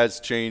right, it has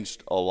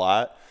changed a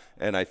lot.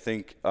 And I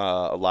think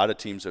a lot of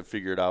teams have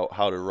figured out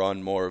how to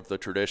run more of the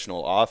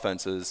traditional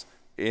offenses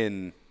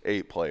in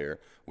 8-player,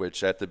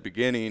 which at the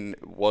beginning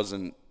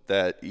wasn't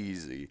that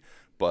easy.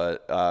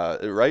 But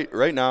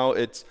right now,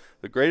 it's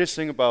the greatest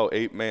thing about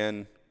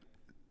 8-man,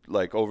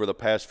 like over the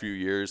past few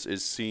years,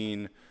 is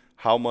seeing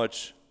how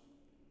much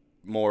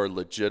more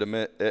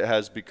legitimate it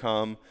has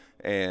become.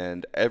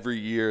 And every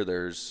year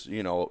there's,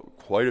 you know,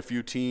 quite a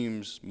few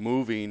teams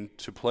moving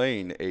to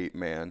playing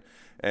 8-man.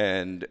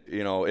 And,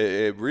 you know,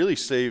 it really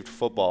saved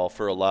football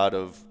for a lot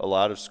of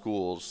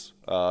schools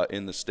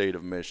in the state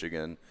of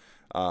Michigan.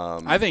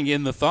 I think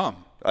in the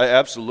Thumb.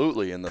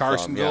 Absolutely in the Carsonville,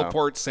 Thumb, yeah.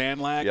 Port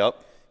Sandlac. Yep.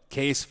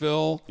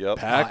 Caseville,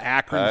 Yep.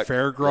 Akron,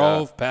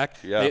 Fairgrove, Peck.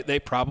 Yeah. They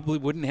probably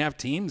wouldn't have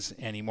teams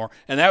anymore.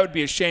 And that would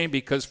be a shame,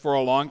 because for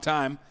a long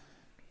time,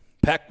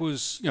 Peck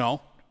was, you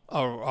know,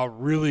 a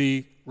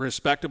really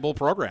respectable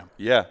program.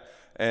 Yeah.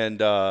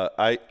 And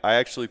I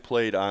actually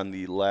played on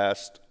the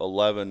last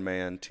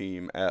 11-man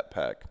team at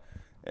Peck,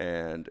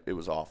 and it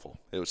was awful.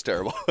 It was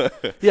terrible.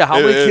 Yeah, how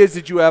many kids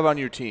did you have on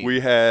your team? We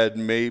had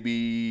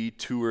maybe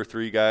 2 or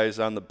 3 guys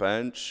on the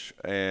bench,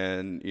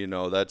 and, you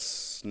know,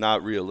 that's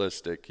not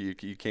realistic. You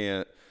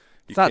can't.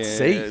 It's not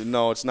safe.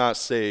 No, it's not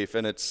safe,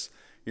 and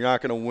you're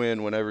not going to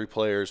win when every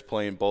player is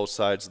playing both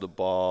sides of the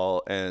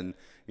ball. And,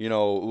 you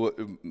know,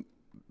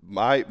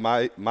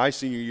 my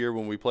senior year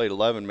when we played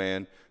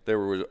 11-man, there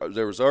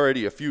was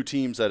already a few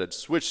teams that had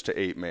switched to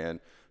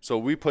 8-man. So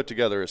we put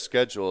together a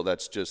schedule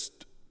that's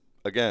just,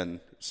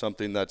 again,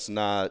 something that's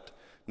not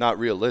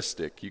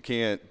realistic. You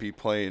can't be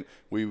playing.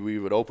 We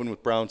would open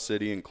with Brown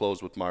City and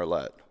close with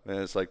Marlette, and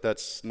it's like,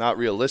 that's not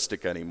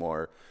realistic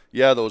anymore.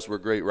 Yeah, those were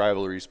great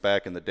rivalries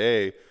back in the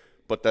day,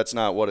 but that's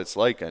not what it's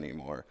like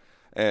anymore.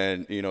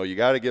 And, you know, you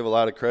got to give a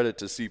lot of credit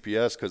to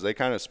CPS, because they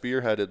kind of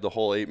spearheaded the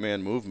whole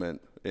 8-man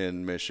movement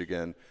in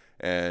Michigan.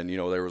 And, you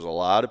know, there was a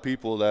lot of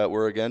people that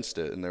were against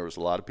it, and there was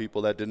a lot of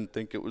people that didn't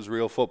think it was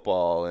real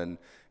football. And,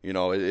 you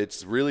know,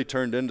 it's really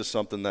turned into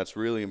something that's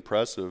really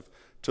impressive,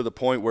 to the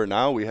point where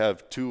now we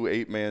have 2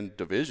 8-man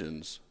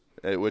divisions,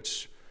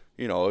 which,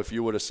 you know, if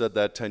you would have said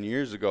that 10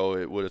 years ago,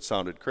 it would have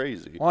sounded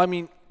crazy. Well, I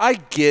mean, I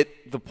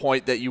get the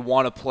point that you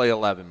want to play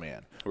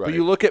 11-man. Right. But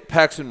you look at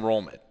Peck's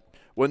enrollment.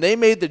 When they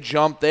made the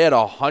jump, they had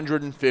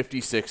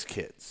 156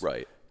 kids.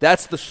 Right.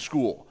 That's the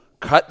school.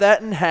 Cut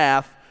that in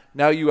half.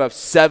 Now you have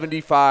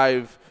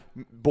 75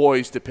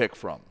 boys to pick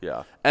from.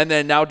 Yeah. And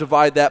then now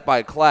divide that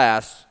by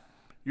class.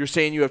 You're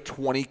saying you have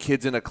 20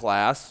 kids in a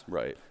class.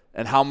 Right.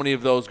 And how many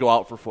of those go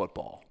out for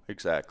football?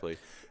 Exactly.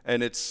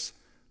 And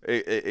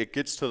it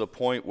gets to the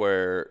point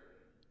where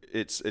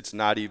it's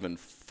not even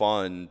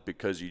fun,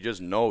 because you just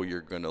know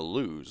you're going to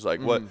lose.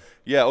 Like, what?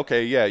 Yeah,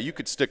 okay, yeah, you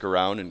could stick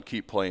around and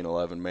keep playing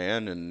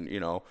 11-man, and, you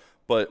know,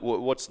 but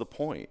what's the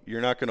point? You're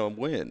not going to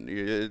win.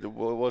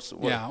 What's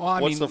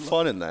the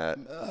fun in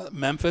that?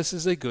 Memphis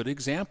is a good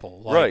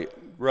example. Right.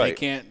 They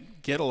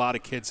can't get a lot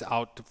of kids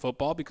out to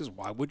football, because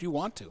why would you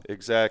want to?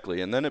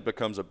 Exactly. And then it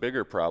becomes a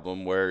bigger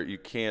problem where you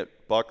can't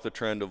buck the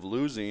trend of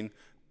losing,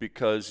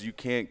 because you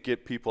can't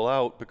get people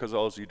out, because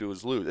all you do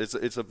is lose.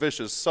 It's a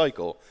vicious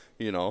cycle,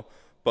 you know.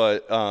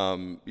 But,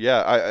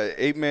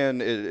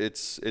 8-man,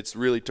 it's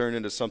really turned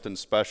into something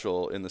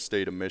special in the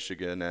state of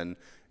Michigan. And,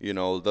 you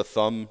know, the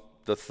Thumb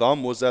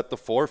was at the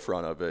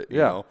forefront of it. You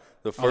know?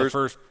 The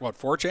first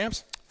 4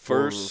 champs?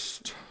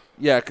 First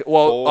Yeah,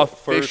 well,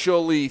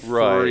 officially 3.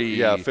 Right,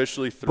 yeah,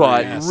 officially 3.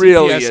 But Yeah,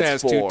 really CPS it's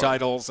has 4. 2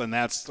 titles, and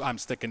I'm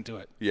sticking to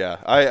it. Yeah,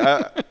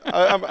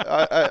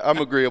 I'm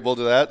agreeable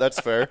to that. That's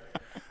fair.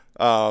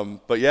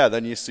 But yeah,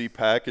 then you see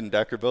Peck and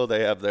Deckerville.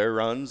 They have their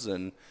runs,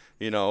 and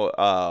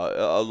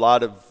a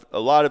lot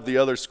of the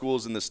other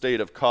schools in the state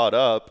have caught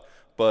up.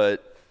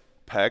 But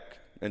Peck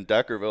and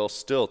Deckerville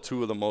still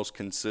 2 of the most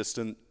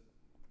consistently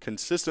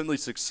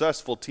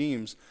successful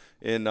teams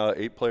in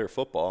 8-player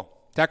football.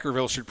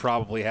 Deckerville should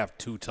probably have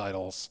 2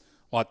 titles.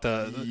 They've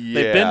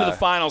been to the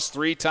finals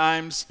 3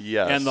 times.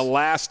 Yes. And the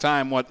last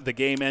time, the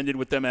game ended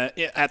with them at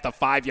the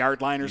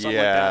 5-yard line or something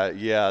like that.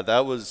 Yeah,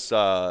 that was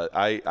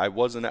I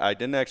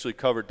didn't actually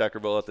cover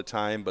Deckerville at the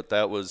time, but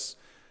that was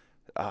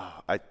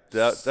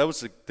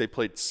they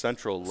played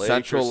Central Lake.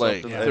 Central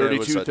Lake.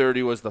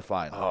 32-30 was the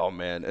final. Oh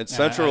man, and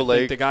Central Lake.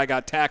 Think the guy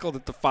got tackled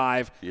at the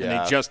 5, Yeah. and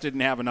they just didn't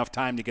have enough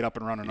time to get up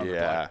and run another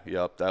play.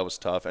 Yep, that was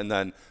tough. And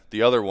then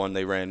the other one,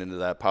 they ran into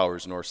that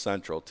Powers North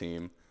Central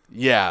team.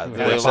 Yeah, the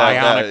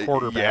bionic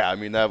quarterback. Yeah, I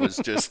mean that was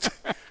just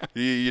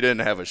you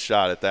didn't have a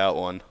shot at that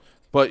one.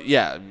 But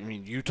yeah, I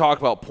mean you talk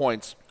about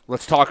points.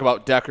 Let's talk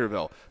about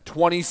Deckerville.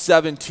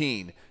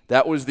 2017,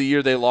 that was the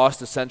year they lost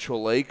to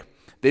Central Lake.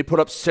 They put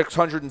up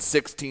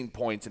 616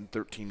 points in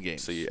 13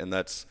 games. See, and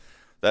that's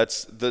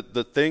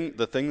the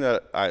thing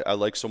that I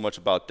like so much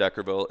about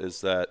Deckerville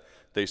is that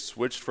they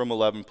switched from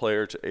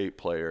 11-player to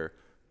 8-player,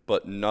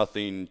 but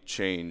nothing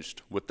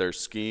changed with their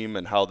scheme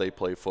and how they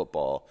play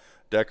football.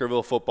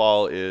 Deckerville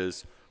football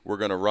is we're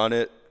going to run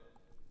it,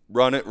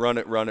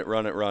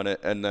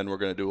 and then we're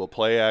going to do a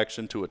play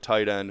action to a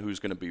tight end who's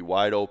going to be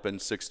wide open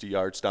 60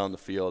 yards down the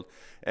field.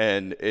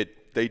 And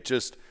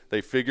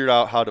they figured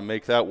out how to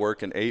make that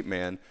work in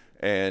 8-man.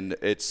 And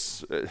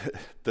it's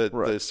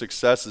the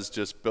success is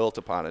just built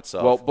upon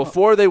itself. Well,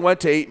 before they went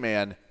to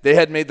 8-man, they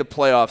had made the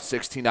playoffs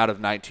 16 out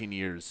of 19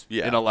 years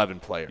in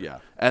 11-player. Yeah.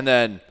 And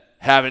then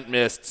haven't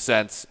missed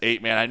since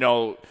 8-man. I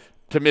know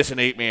to miss an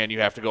 8-man, you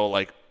have to go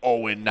like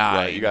 0-9.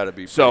 Yeah, you got to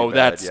be so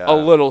bad, that's a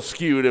little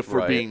skewed if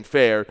we're being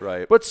fair.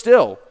 Right. But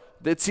still,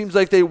 it seems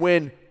like they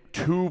win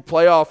 2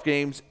 playoff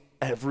games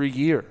every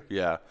year.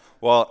 Yeah.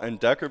 Well, and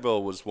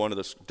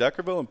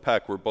Deckerville and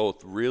Peck were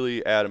both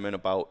really adamant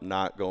about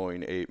not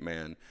going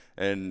 8-man.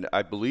 And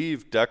I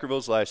believe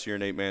Deckerville's last year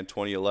in 8-man,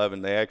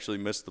 2011, they actually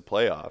missed the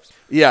playoffs.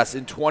 Yes,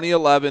 in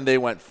 2011 they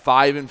went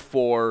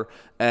 5-4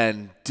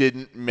 and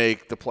didn't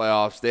make the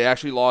playoffs. They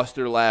actually lost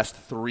their last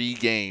 3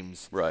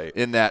 games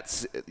in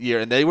that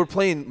year, and they were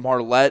playing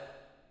Marlette,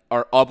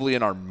 Ubley,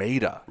 and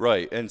Armada.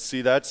 Right, and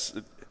see that's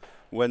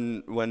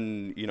when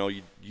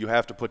you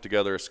have to put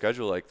together a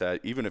schedule like that.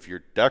 Even if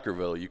you're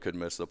Deckerville, you could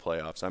miss the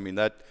playoffs. I mean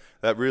that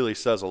really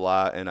says a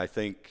lot, and I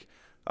think.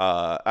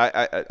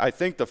 I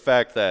think the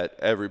fact that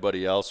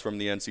everybody else from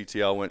the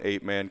NCTL went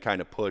 8-man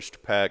kind of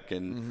pushed Peck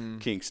and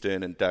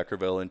Kingston and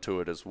Deckerville into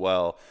it as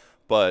well.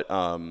 But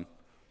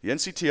the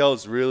NCTL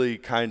has really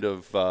kind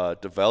of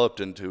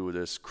developed into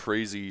this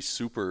crazy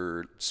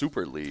super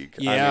league.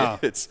 Yeah. I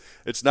mean,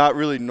 it's not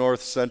really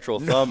North Central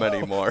Thumb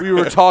anymore. We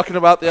were talking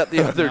about that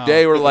the other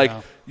day. We're like,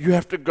 you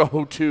have to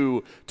go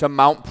to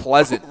Mount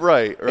Pleasant,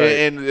 right.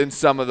 In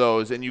some of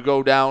those, and you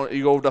go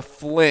to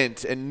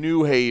Flint and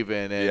New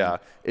Haven, and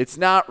it's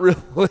not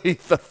really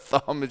the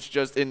Thumb. It's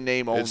just in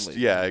name only.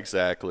 Yeah,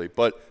 exactly.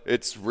 But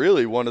it's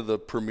really one of the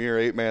premier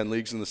 8-man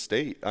leagues in the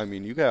state. I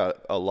mean, you got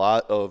a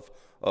lot of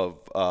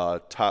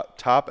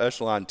top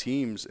echelon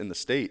teams in the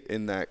state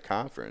in that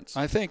conference.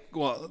 I think.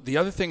 Well, the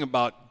other thing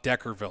about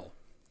Deckerville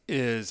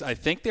is I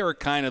think they were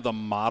kind of the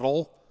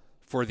model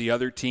for the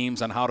other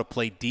teams on how to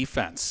play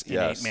defense in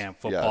 8-man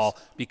football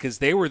because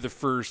they were the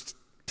first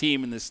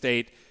team in the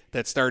state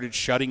that started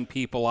shutting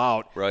people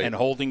out and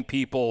holding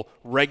people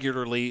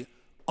regularly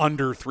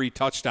under 3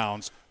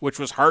 touchdowns, which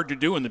was hard to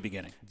do in the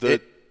beginning. I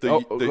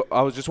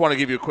just want to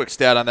give you a quick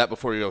stat on that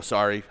before you go.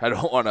 Sorry,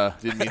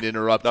 didn't mean to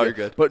interrupt you. You're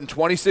good. But in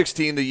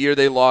 2016, the year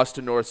they lost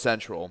to North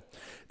Central,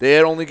 they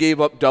had only gave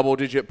up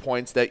double-digit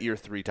points that year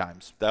 3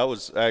 times. That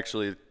was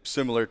actually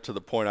similar to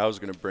the point I was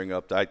going to bring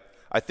up.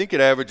 I think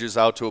it averages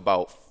out to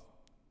about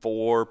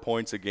 4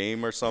 points a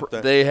game or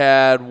something. They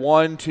had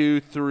 1, 2,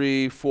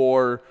 3,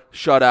 4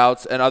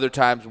 shutouts, and other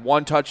times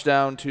 1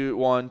 touchdown, 2,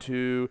 1,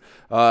 2.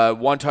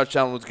 1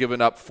 touchdown was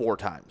given up 4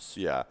 times.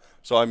 Yeah.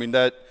 So I mean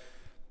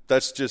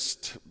that's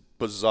just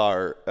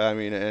bizarre. I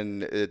mean,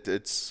 and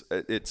it's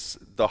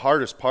the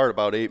hardest part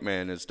about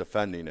 8-man is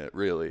defending it,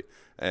 really.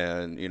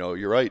 And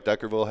you're right.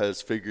 Deckerville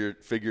has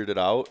figured it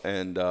out,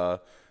 and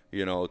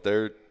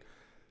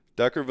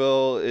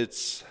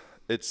Deckerville.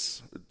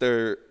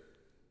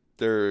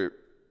 They're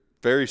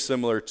very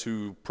similar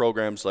to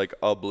programs like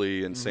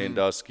Ubley and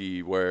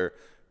Sandusky, where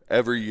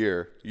every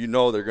year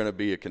they're going to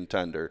be a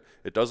contender.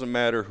 It doesn't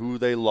matter who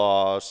they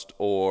lost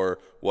or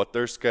what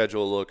their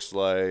schedule looks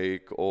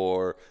like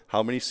or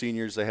how many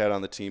seniors they had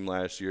on the team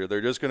last year.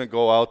 They're just going to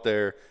go out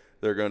there.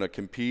 They're going to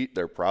compete.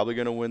 They're probably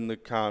going to win the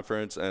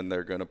conference, and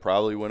they're going to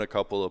probably win a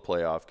couple of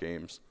playoff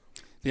games.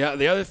 Yeah,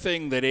 the other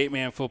thing that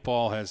 8-man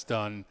football has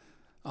done,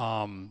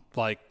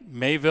 like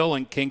Mayville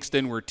and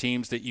Kingston were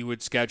teams that you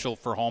would schedule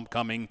for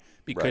homecoming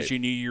because you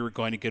knew you were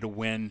going to get a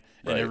win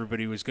and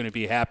everybody was going to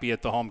be happy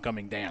at the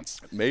homecoming dance.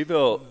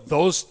 Mayville,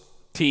 those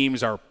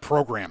teams are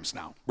programs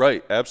now.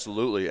 Right,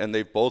 absolutely, and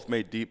they've both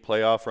made deep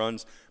playoff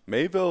runs.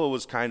 Mayville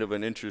was kind of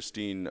an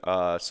interesting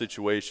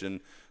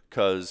situation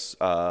because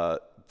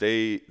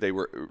they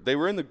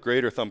were in the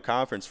Greater Thumb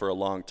Conference for a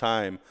long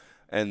time,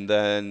 and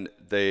then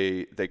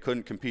they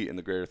couldn't compete in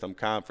the Greater Thumb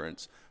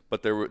Conference,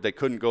 but they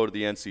couldn't go to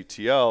the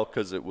NCTL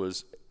because it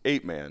was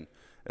 8-man,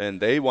 and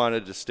they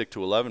wanted to stick to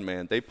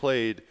 11-man. They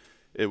played.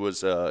 It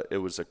was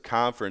a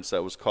conference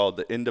that was called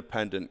the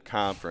Independent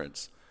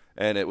Conference.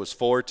 And it was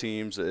 4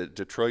 teams.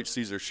 Detroit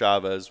Cesar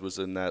Chavez was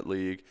in that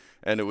league,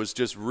 and it was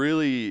just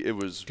really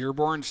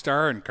Dearborn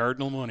Star and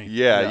Cardinal Mooney.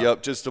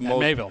 Yep, just a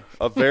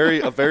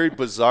very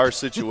bizarre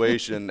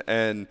situation.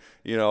 And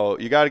you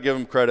got to give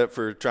them credit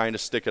for trying to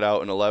stick it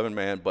out in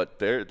 11-man, but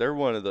they're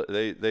one of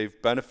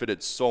they've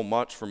benefited so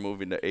much from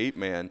moving to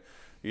 8-man.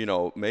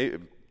 It's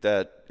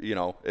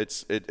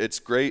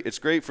great. It's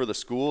great for the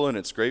school and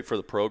it's great for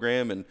the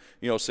program. And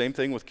same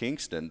thing with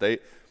Kingston. They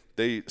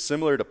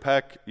similar to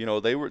Peck,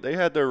 they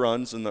had their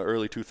runs in the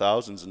early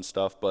 2000s and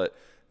stuff, but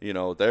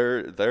they're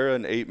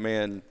an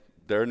 8-man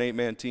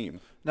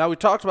team. Now, we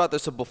talked about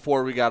this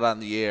before we got on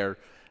the air.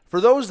 For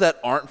those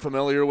that aren't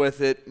familiar with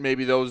it,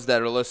 maybe those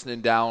that are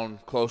listening down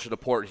closer to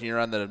Port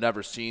Huron that have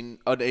never seen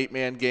an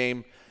 8-man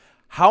game,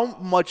 how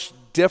much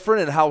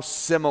different and how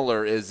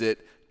similar is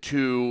it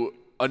to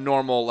a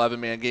normal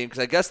 11-man game?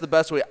 Because I guess the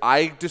best way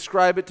I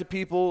describe it to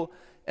people,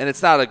 and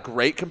it's not a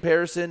great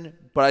comparison,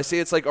 but I say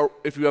it's like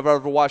if you have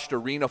ever watched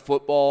arena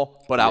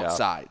football, but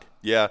outside.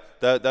 Yeah,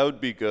 that would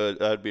be good.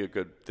 That would be a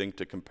good thing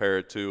to compare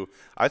it to.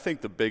 I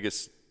think the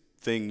biggest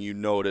thing you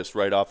notice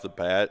right off the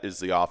bat is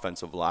the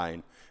offensive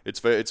line.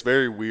 It's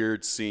very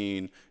weird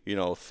seeing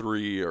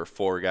 3 or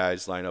 4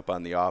 guys line up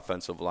on the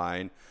offensive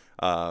line.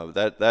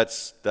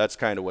 That's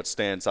kind of what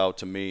stands out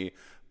to me.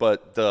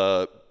 But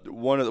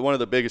one of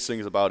the biggest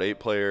things about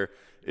 8-player,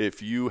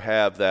 if you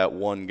have that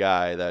one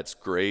guy that's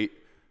great,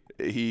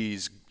 he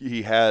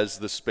has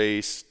the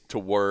space to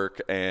work,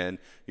 and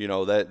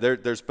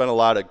there's been a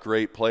lot of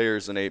great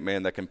players in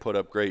 8-man that can put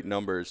up great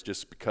numbers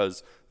just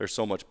because they're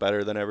so much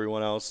better than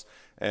everyone else.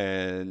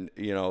 And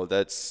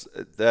that's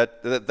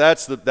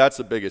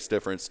the biggest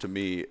difference to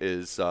me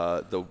is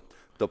the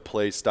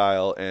play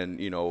style and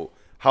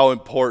how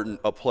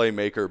important a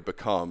playmaker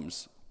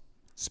becomes.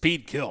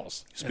 Speed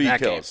kills. Speed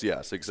kills,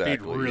 yes, exactly.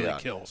 Speed really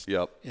kills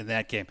in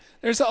that game.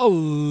 There's a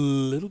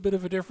little bit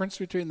of a difference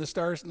between the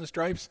Stars and the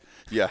Stripes.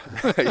 Yeah,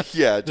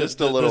 just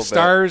a little bit. The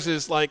Stars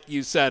is, like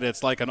you said,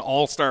 it's like an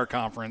all-star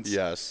conference.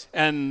 Yes.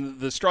 And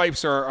the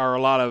Stripes are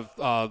a lot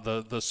of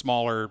the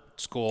smaller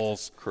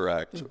schools.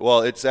 Correct.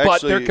 Well, it's actually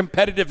 – but they're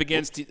competitive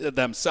against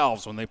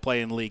themselves when they play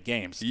in league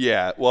games.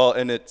 Yeah, well,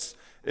 and it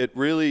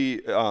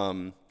really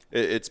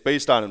it's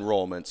based on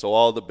enrollment. So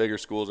all the bigger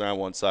schools are on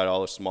one side,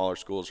 all the smaller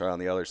schools are on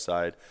the other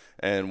side.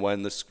 And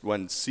when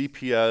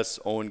CPS,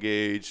 Owen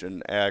Gage,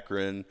 and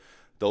Akron,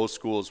 those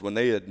schools, when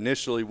they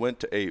initially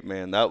went to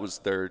 8-man, that was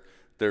their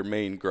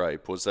main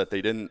gripe, was that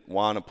they didn't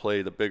want to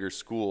play the bigger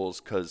schools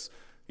because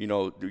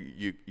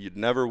you'd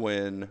never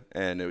win,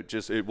 and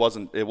it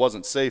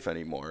wasn't safe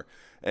anymore.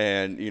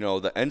 And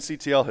the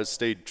NCTL has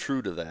stayed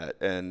true to that,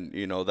 and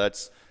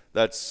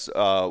that's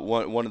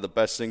one of the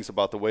best things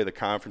about the way the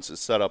conference is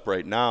set up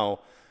right now.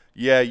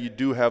 Yeah, you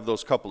do have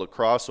those couple of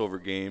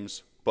crossover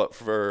games, but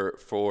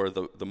for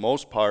the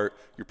most part,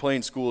 you're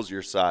playing schools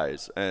your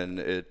size, and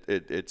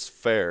it's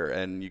fair,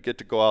 and you get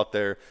to go out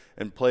there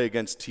and play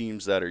against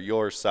teams that are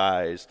your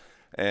size,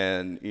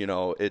 and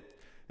it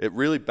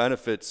really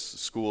benefits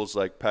schools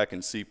like Peck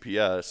and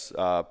CPS.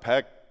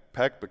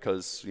 Peck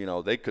because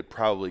they could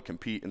probably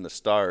compete in the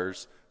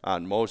Stars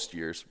on most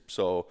years,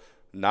 so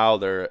now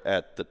they're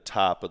at the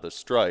top of the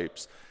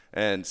Stripes.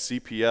 And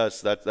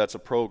CPS, that's a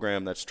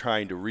program that's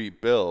trying to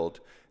rebuild.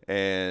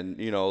 And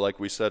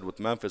like we said with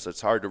Memphis, it's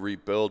hard to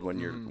rebuild when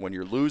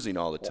you're losing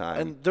all the time.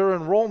 And their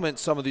enrollment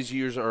some of these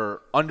years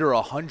are under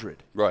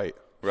 100. Right.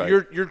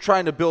 You're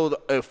trying to build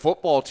a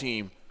football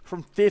team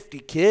from 50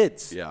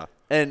 kids. Yeah.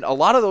 And a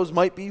lot of those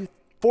might be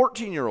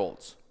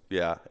 14-year-olds.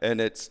 Yeah, and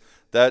that's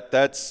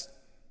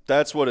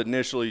what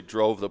initially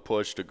drove the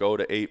push to go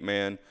to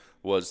 8-man.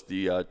 Was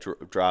the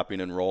dropping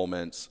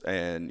enrollments,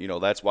 and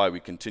that's why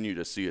we continue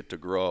to see it to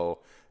grow,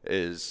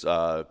 is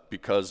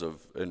because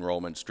of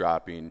enrollments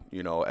dropping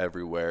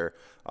everywhere.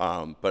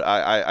 But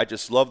I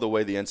just love the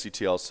way the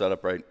NCTL is set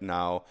up right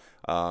now.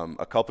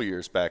 A couple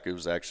years back, it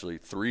was actually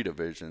 3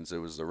 divisions. It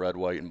was the red,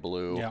 white, and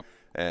blue,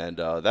 and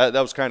that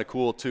was kind of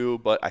cool too.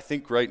 But I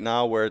think right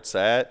now where it's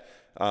at,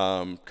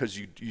 because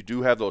you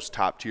do have those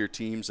top tier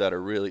teams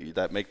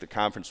that make the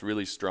conference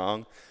really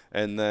strong.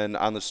 And then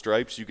on the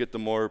Stripes, you get the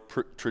more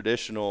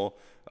traditional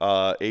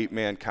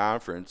 8-man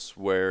conference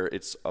where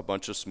it's a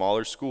bunch of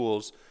smaller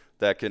schools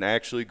that can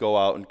actually go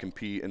out and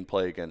compete and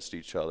play against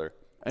each other.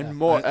 And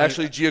more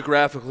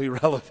geographically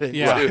relevant.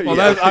 Yeah,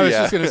 well, I was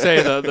just going to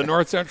say the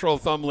North Central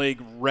Thumb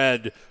League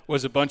Red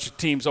was a bunch of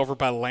teams over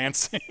by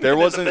Lansing. There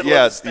wasn't,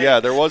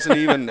 there wasn't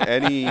even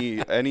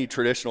any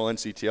traditional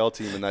NCTL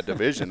team in that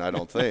division, I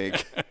don't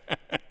think.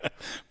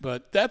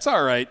 But that's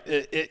all right.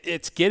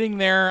 It's getting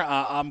there.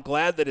 I'm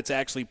glad that it's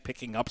actually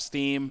picking up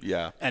steam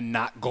and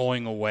not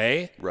going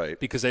away. Right.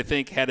 Because I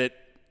think had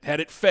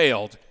it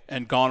failed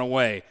and gone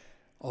away,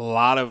 a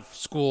lot of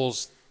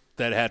schools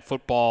that had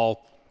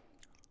football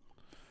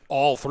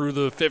all through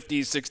the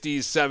 50s, 60s,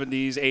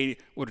 70s, 80s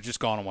would have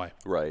just gone away.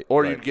 Right.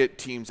 Or you'd get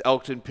teams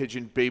Elkton,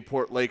 Pigeon,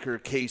 Bayport, Laker,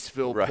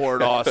 Caseville,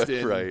 Port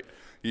Austin. Right.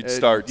 You'd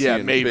start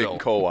seeing Mayville. big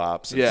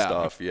co-ops and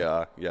stuff.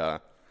 Yeah.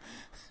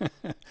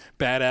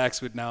 Bad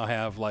Axe would now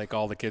have like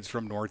all the kids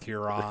from North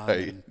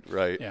Huron.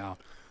 Right. Yeah.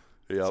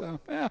 Yep.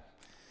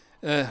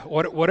 So,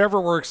 whatever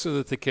works so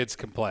that the kids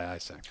can play, I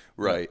say.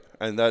 Right.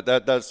 And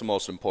that's the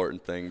most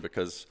important thing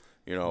because,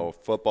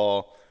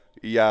 football,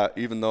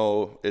 even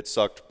though it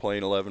sucked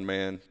playing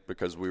 11-man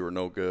because we were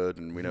no good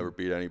and we never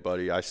beat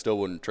anybody, I still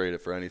wouldn't trade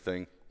it for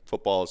anything.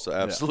 Football is the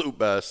absolute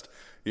best.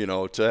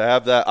 To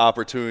have that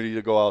opportunity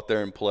to go out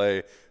there and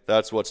play,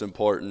 that's what's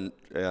important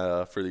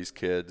for these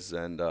kids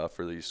and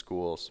for these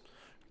schools.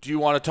 Do you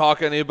want to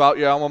talk any about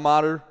your alma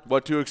mater?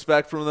 What to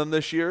expect from them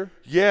this year?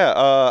 Yeah,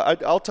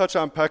 I'll touch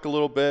on Peck a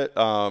little bit.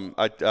 I'll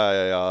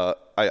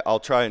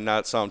try and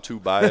not sound too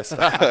biased.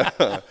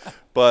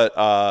 But,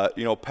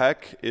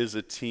 Peck is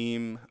a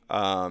team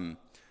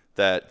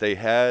that they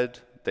had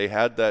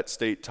that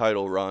state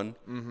title run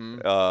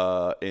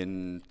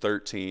in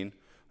 13.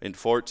 In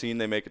 14,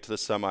 they make it to the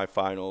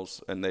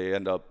semifinals, and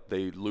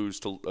they lose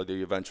to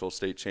the eventual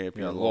state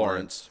champion,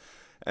 Lawrence.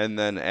 And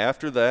then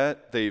after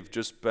that, they've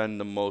just been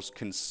the most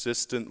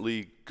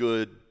consistently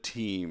good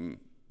team.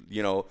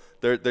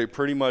 They're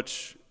pretty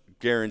much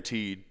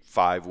guaranteed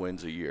 5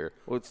 wins a year.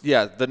 Well,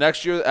 the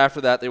next year after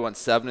that, they went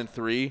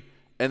 7-3,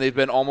 and they've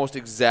been almost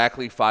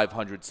exactly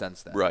 500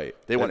 since then. Right.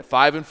 They went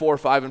 5-4,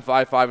 5-5,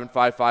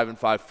 5-5, 5-5,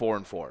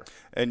 4-4.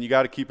 And you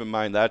got to keep in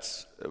mind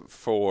that's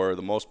for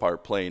the most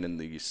part playing in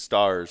the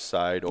Stars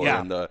side or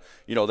in the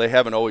they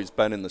haven't always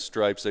been in the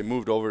Stripes. They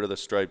moved over to the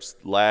Stripes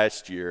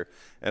last year,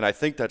 and I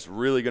think that's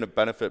really going to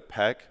benefit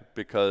Peck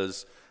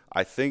because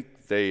I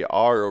think they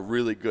are a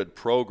really good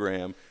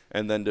program.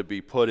 And then to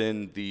be put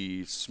in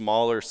the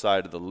smaller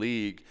side of the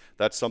league,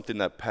 that's something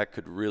that Peck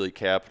could really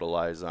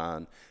capitalize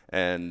on.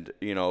 And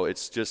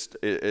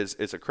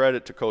it's a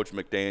credit to Coach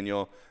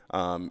McDaniel.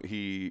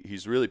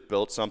 He's really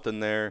built something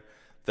there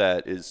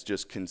that is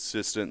just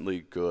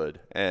consistently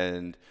good.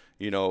 And,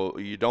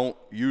 you don't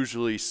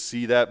usually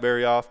see that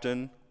very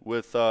often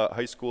with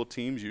high school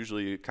teams.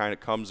 Usually it kind of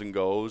comes and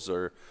goes.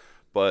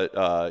 But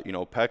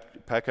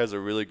Peck has a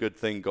really good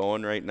thing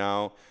going right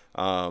now.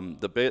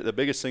 The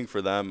biggest thing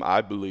for them,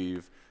 I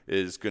believe,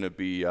 is going to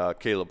be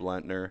Caleb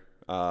Lentner.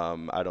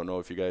 I don't know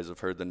if you guys have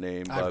heard the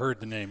name. I've heard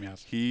the name,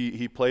 yes.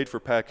 He played for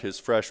Peck his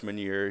freshman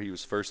year. He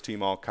was first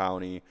team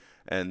All-County.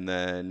 And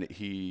then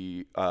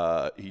he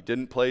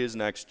didn't play his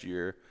next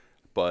year,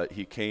 but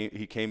he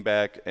came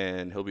back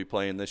and he'll be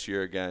playing this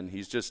year again.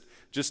 He's just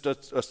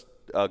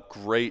a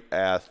great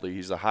athlete.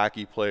 He's a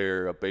hockey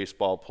player, a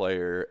baseball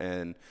player,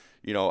 and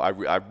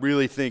I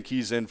really think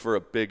he's in for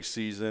a big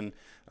season,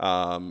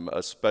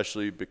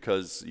 especially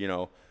because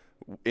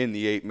in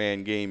the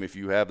 8-man game, if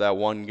you have that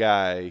one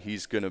guy,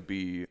 he's going to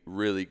be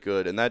really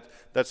good. And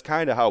that's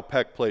kind of how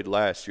Peck played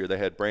last year. They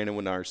had Brandon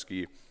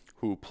Winarski,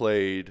 who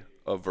played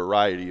a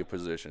variety of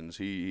positions.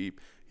 He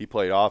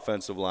played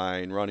offensive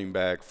line, running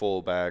back,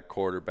 fullback,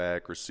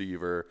 quarterback,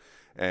 receiver,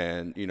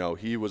 and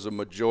he was a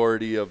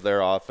majority of their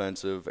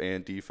offensive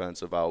and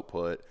defensive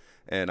output.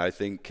 And I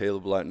think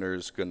Caleb Lentner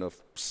is going to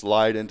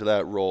slide into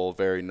that role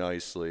very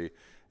nicely.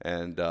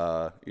 And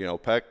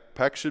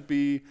Peck should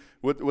be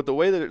with the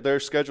way that their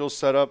schedule's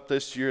set up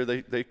this year,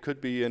 they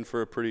could be in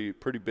for a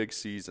pretty big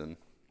season.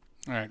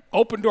 All right.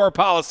 Open door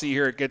policy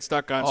here at Get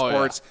Stuck on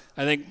Sports.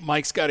 Yeah. I think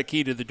Mike's got a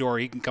key to the door.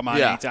 He can come on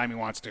anytime he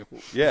wants to.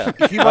 Yeah.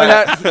 he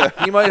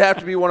might have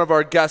to be one of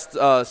our guest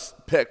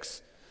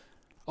picks.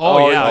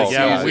 When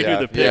we do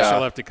the picks,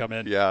 he'll have to come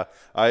in. Yeah.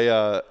 I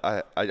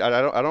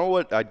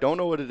don't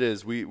know what it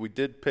is. We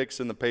did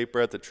picks in the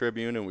paper at the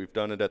Tribune, and we've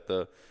done it at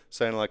the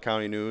Sanilac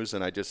County News,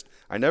 and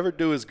I never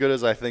do as good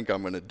as I think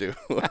I'm going to do.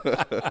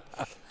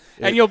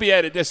 And you'll be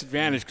at a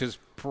disadvantage because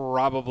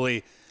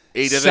probably –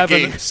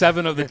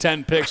 7 of the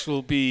 10 picks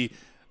will be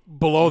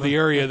below the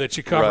area that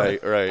you cover.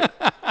 Right.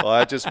 Well,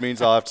 that just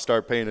means I'll have to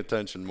start paying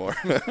attention more.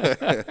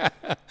 There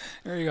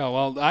you go.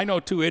 Well, I know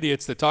 2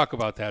 idiots that talk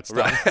about that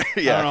stuff. Right.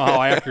 Yeah. I don't know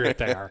how accurate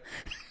they are.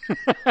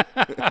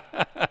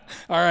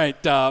 All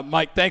right,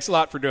 Mike, thanks a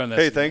lot for doing this.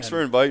 Hey, thanks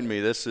for inviting me.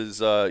 This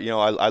is, I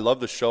love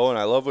the show, and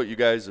I love what you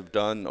guys have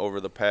done over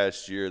the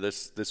past year.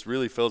 This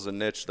really fills a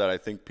niche that I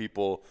think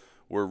people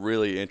were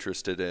really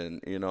interested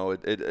in.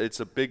 It's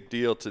a big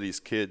deal to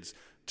these kids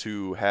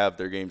to have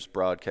their games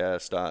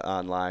broadcast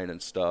online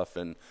and stuff,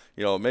 and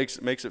it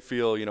makes it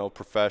feel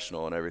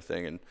professional and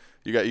everything. And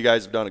you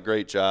guys have done a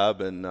great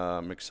job, and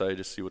I'm excited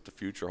to see what the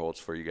future holds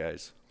for you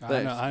guys.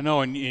 I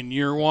know. In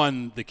year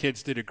one, the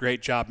kids did a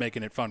great job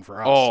making it fun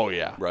for us. Oh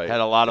yeah, right.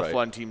 Had a lot of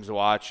fun teams to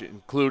watch,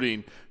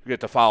 including we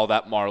get to follow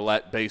that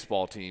Marlette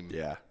baseball team.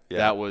 Yeah.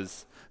 That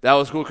was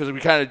cool because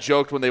we kind of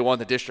joked when they won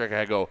the district.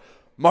 I go,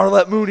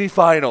 Marlette Mooney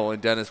final.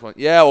 And Dennis went,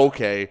 yeah,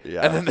 okay.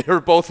 Yeah. And then they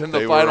were both in the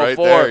They were Final right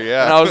Four. there,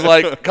 yeah. And I was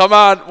like, come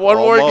on, one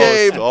more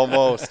game.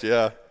 Almost,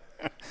 yeah.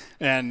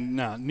 And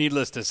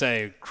needless to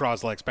say,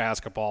 Croslex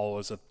basketball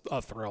was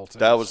a thrill too.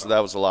 That was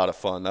a lot of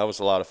fun. That was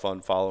a lot of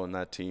fun following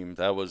that team.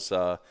 That was,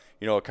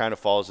 it kind of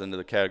falls into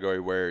the category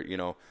where,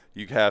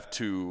 you have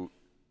to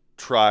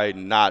try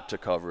not to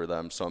cover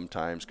them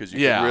sometimes because you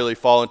can really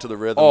fall into the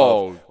rhythm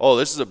of,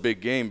 this is a big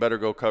game, better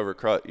go cover.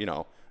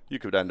 You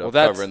could end up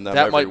covering them.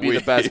 That might be week.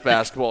 the best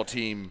basketball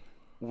team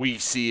we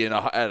see at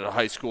a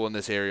high school in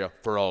this area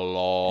for a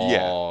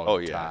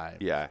long time.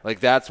 Yeah. Like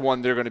that's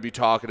one they're going to be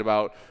talking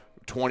about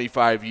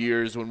 25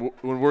 years when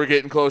we're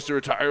getting close to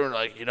retirement.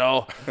 Like, I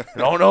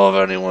don't know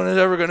if anyone is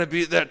ever going to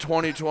beat that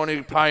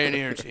 2020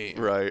 Pioneer team.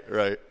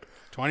 Right.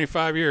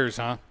 25 years,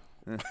 huh?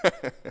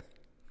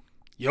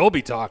 You'll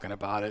be talking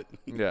about it.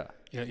 Yeah.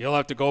 You'll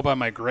have to go by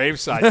my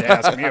graveside to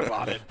ask me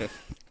about it.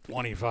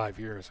 25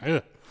 years.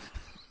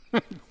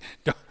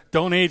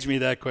 Don't age me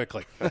that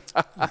quickly.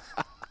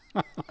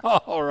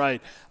 All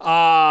right.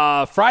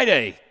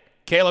 Friday,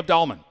 Caleb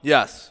Dahlman.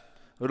 Yes.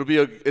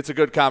 It's a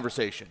good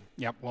conversation.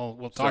 Yep. Well,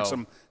 we'll talk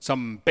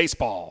some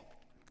baseball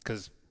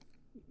because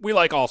we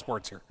like all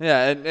sports here.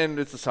 Yeah, and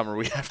it's the summer.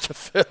 We have to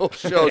fill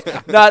shows.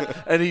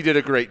 And he did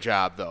a great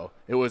job, though.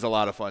 It was a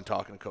lot of fun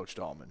talking to Coach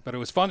Dahlman. But it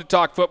was fun to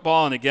talk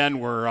football, and again,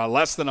 we're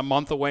less than a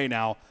month away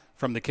now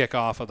from the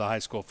kickoff of the high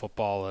school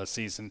football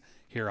season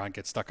here on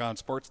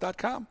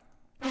GetStuckOnSports.com.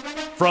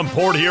 From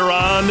Port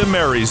Huron to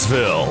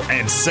Marysville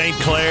and St.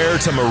 Clair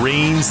to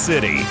Marine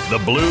City,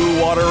 the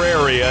Blue Water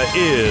area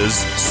is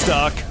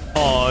Stuck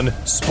on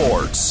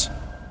Sports.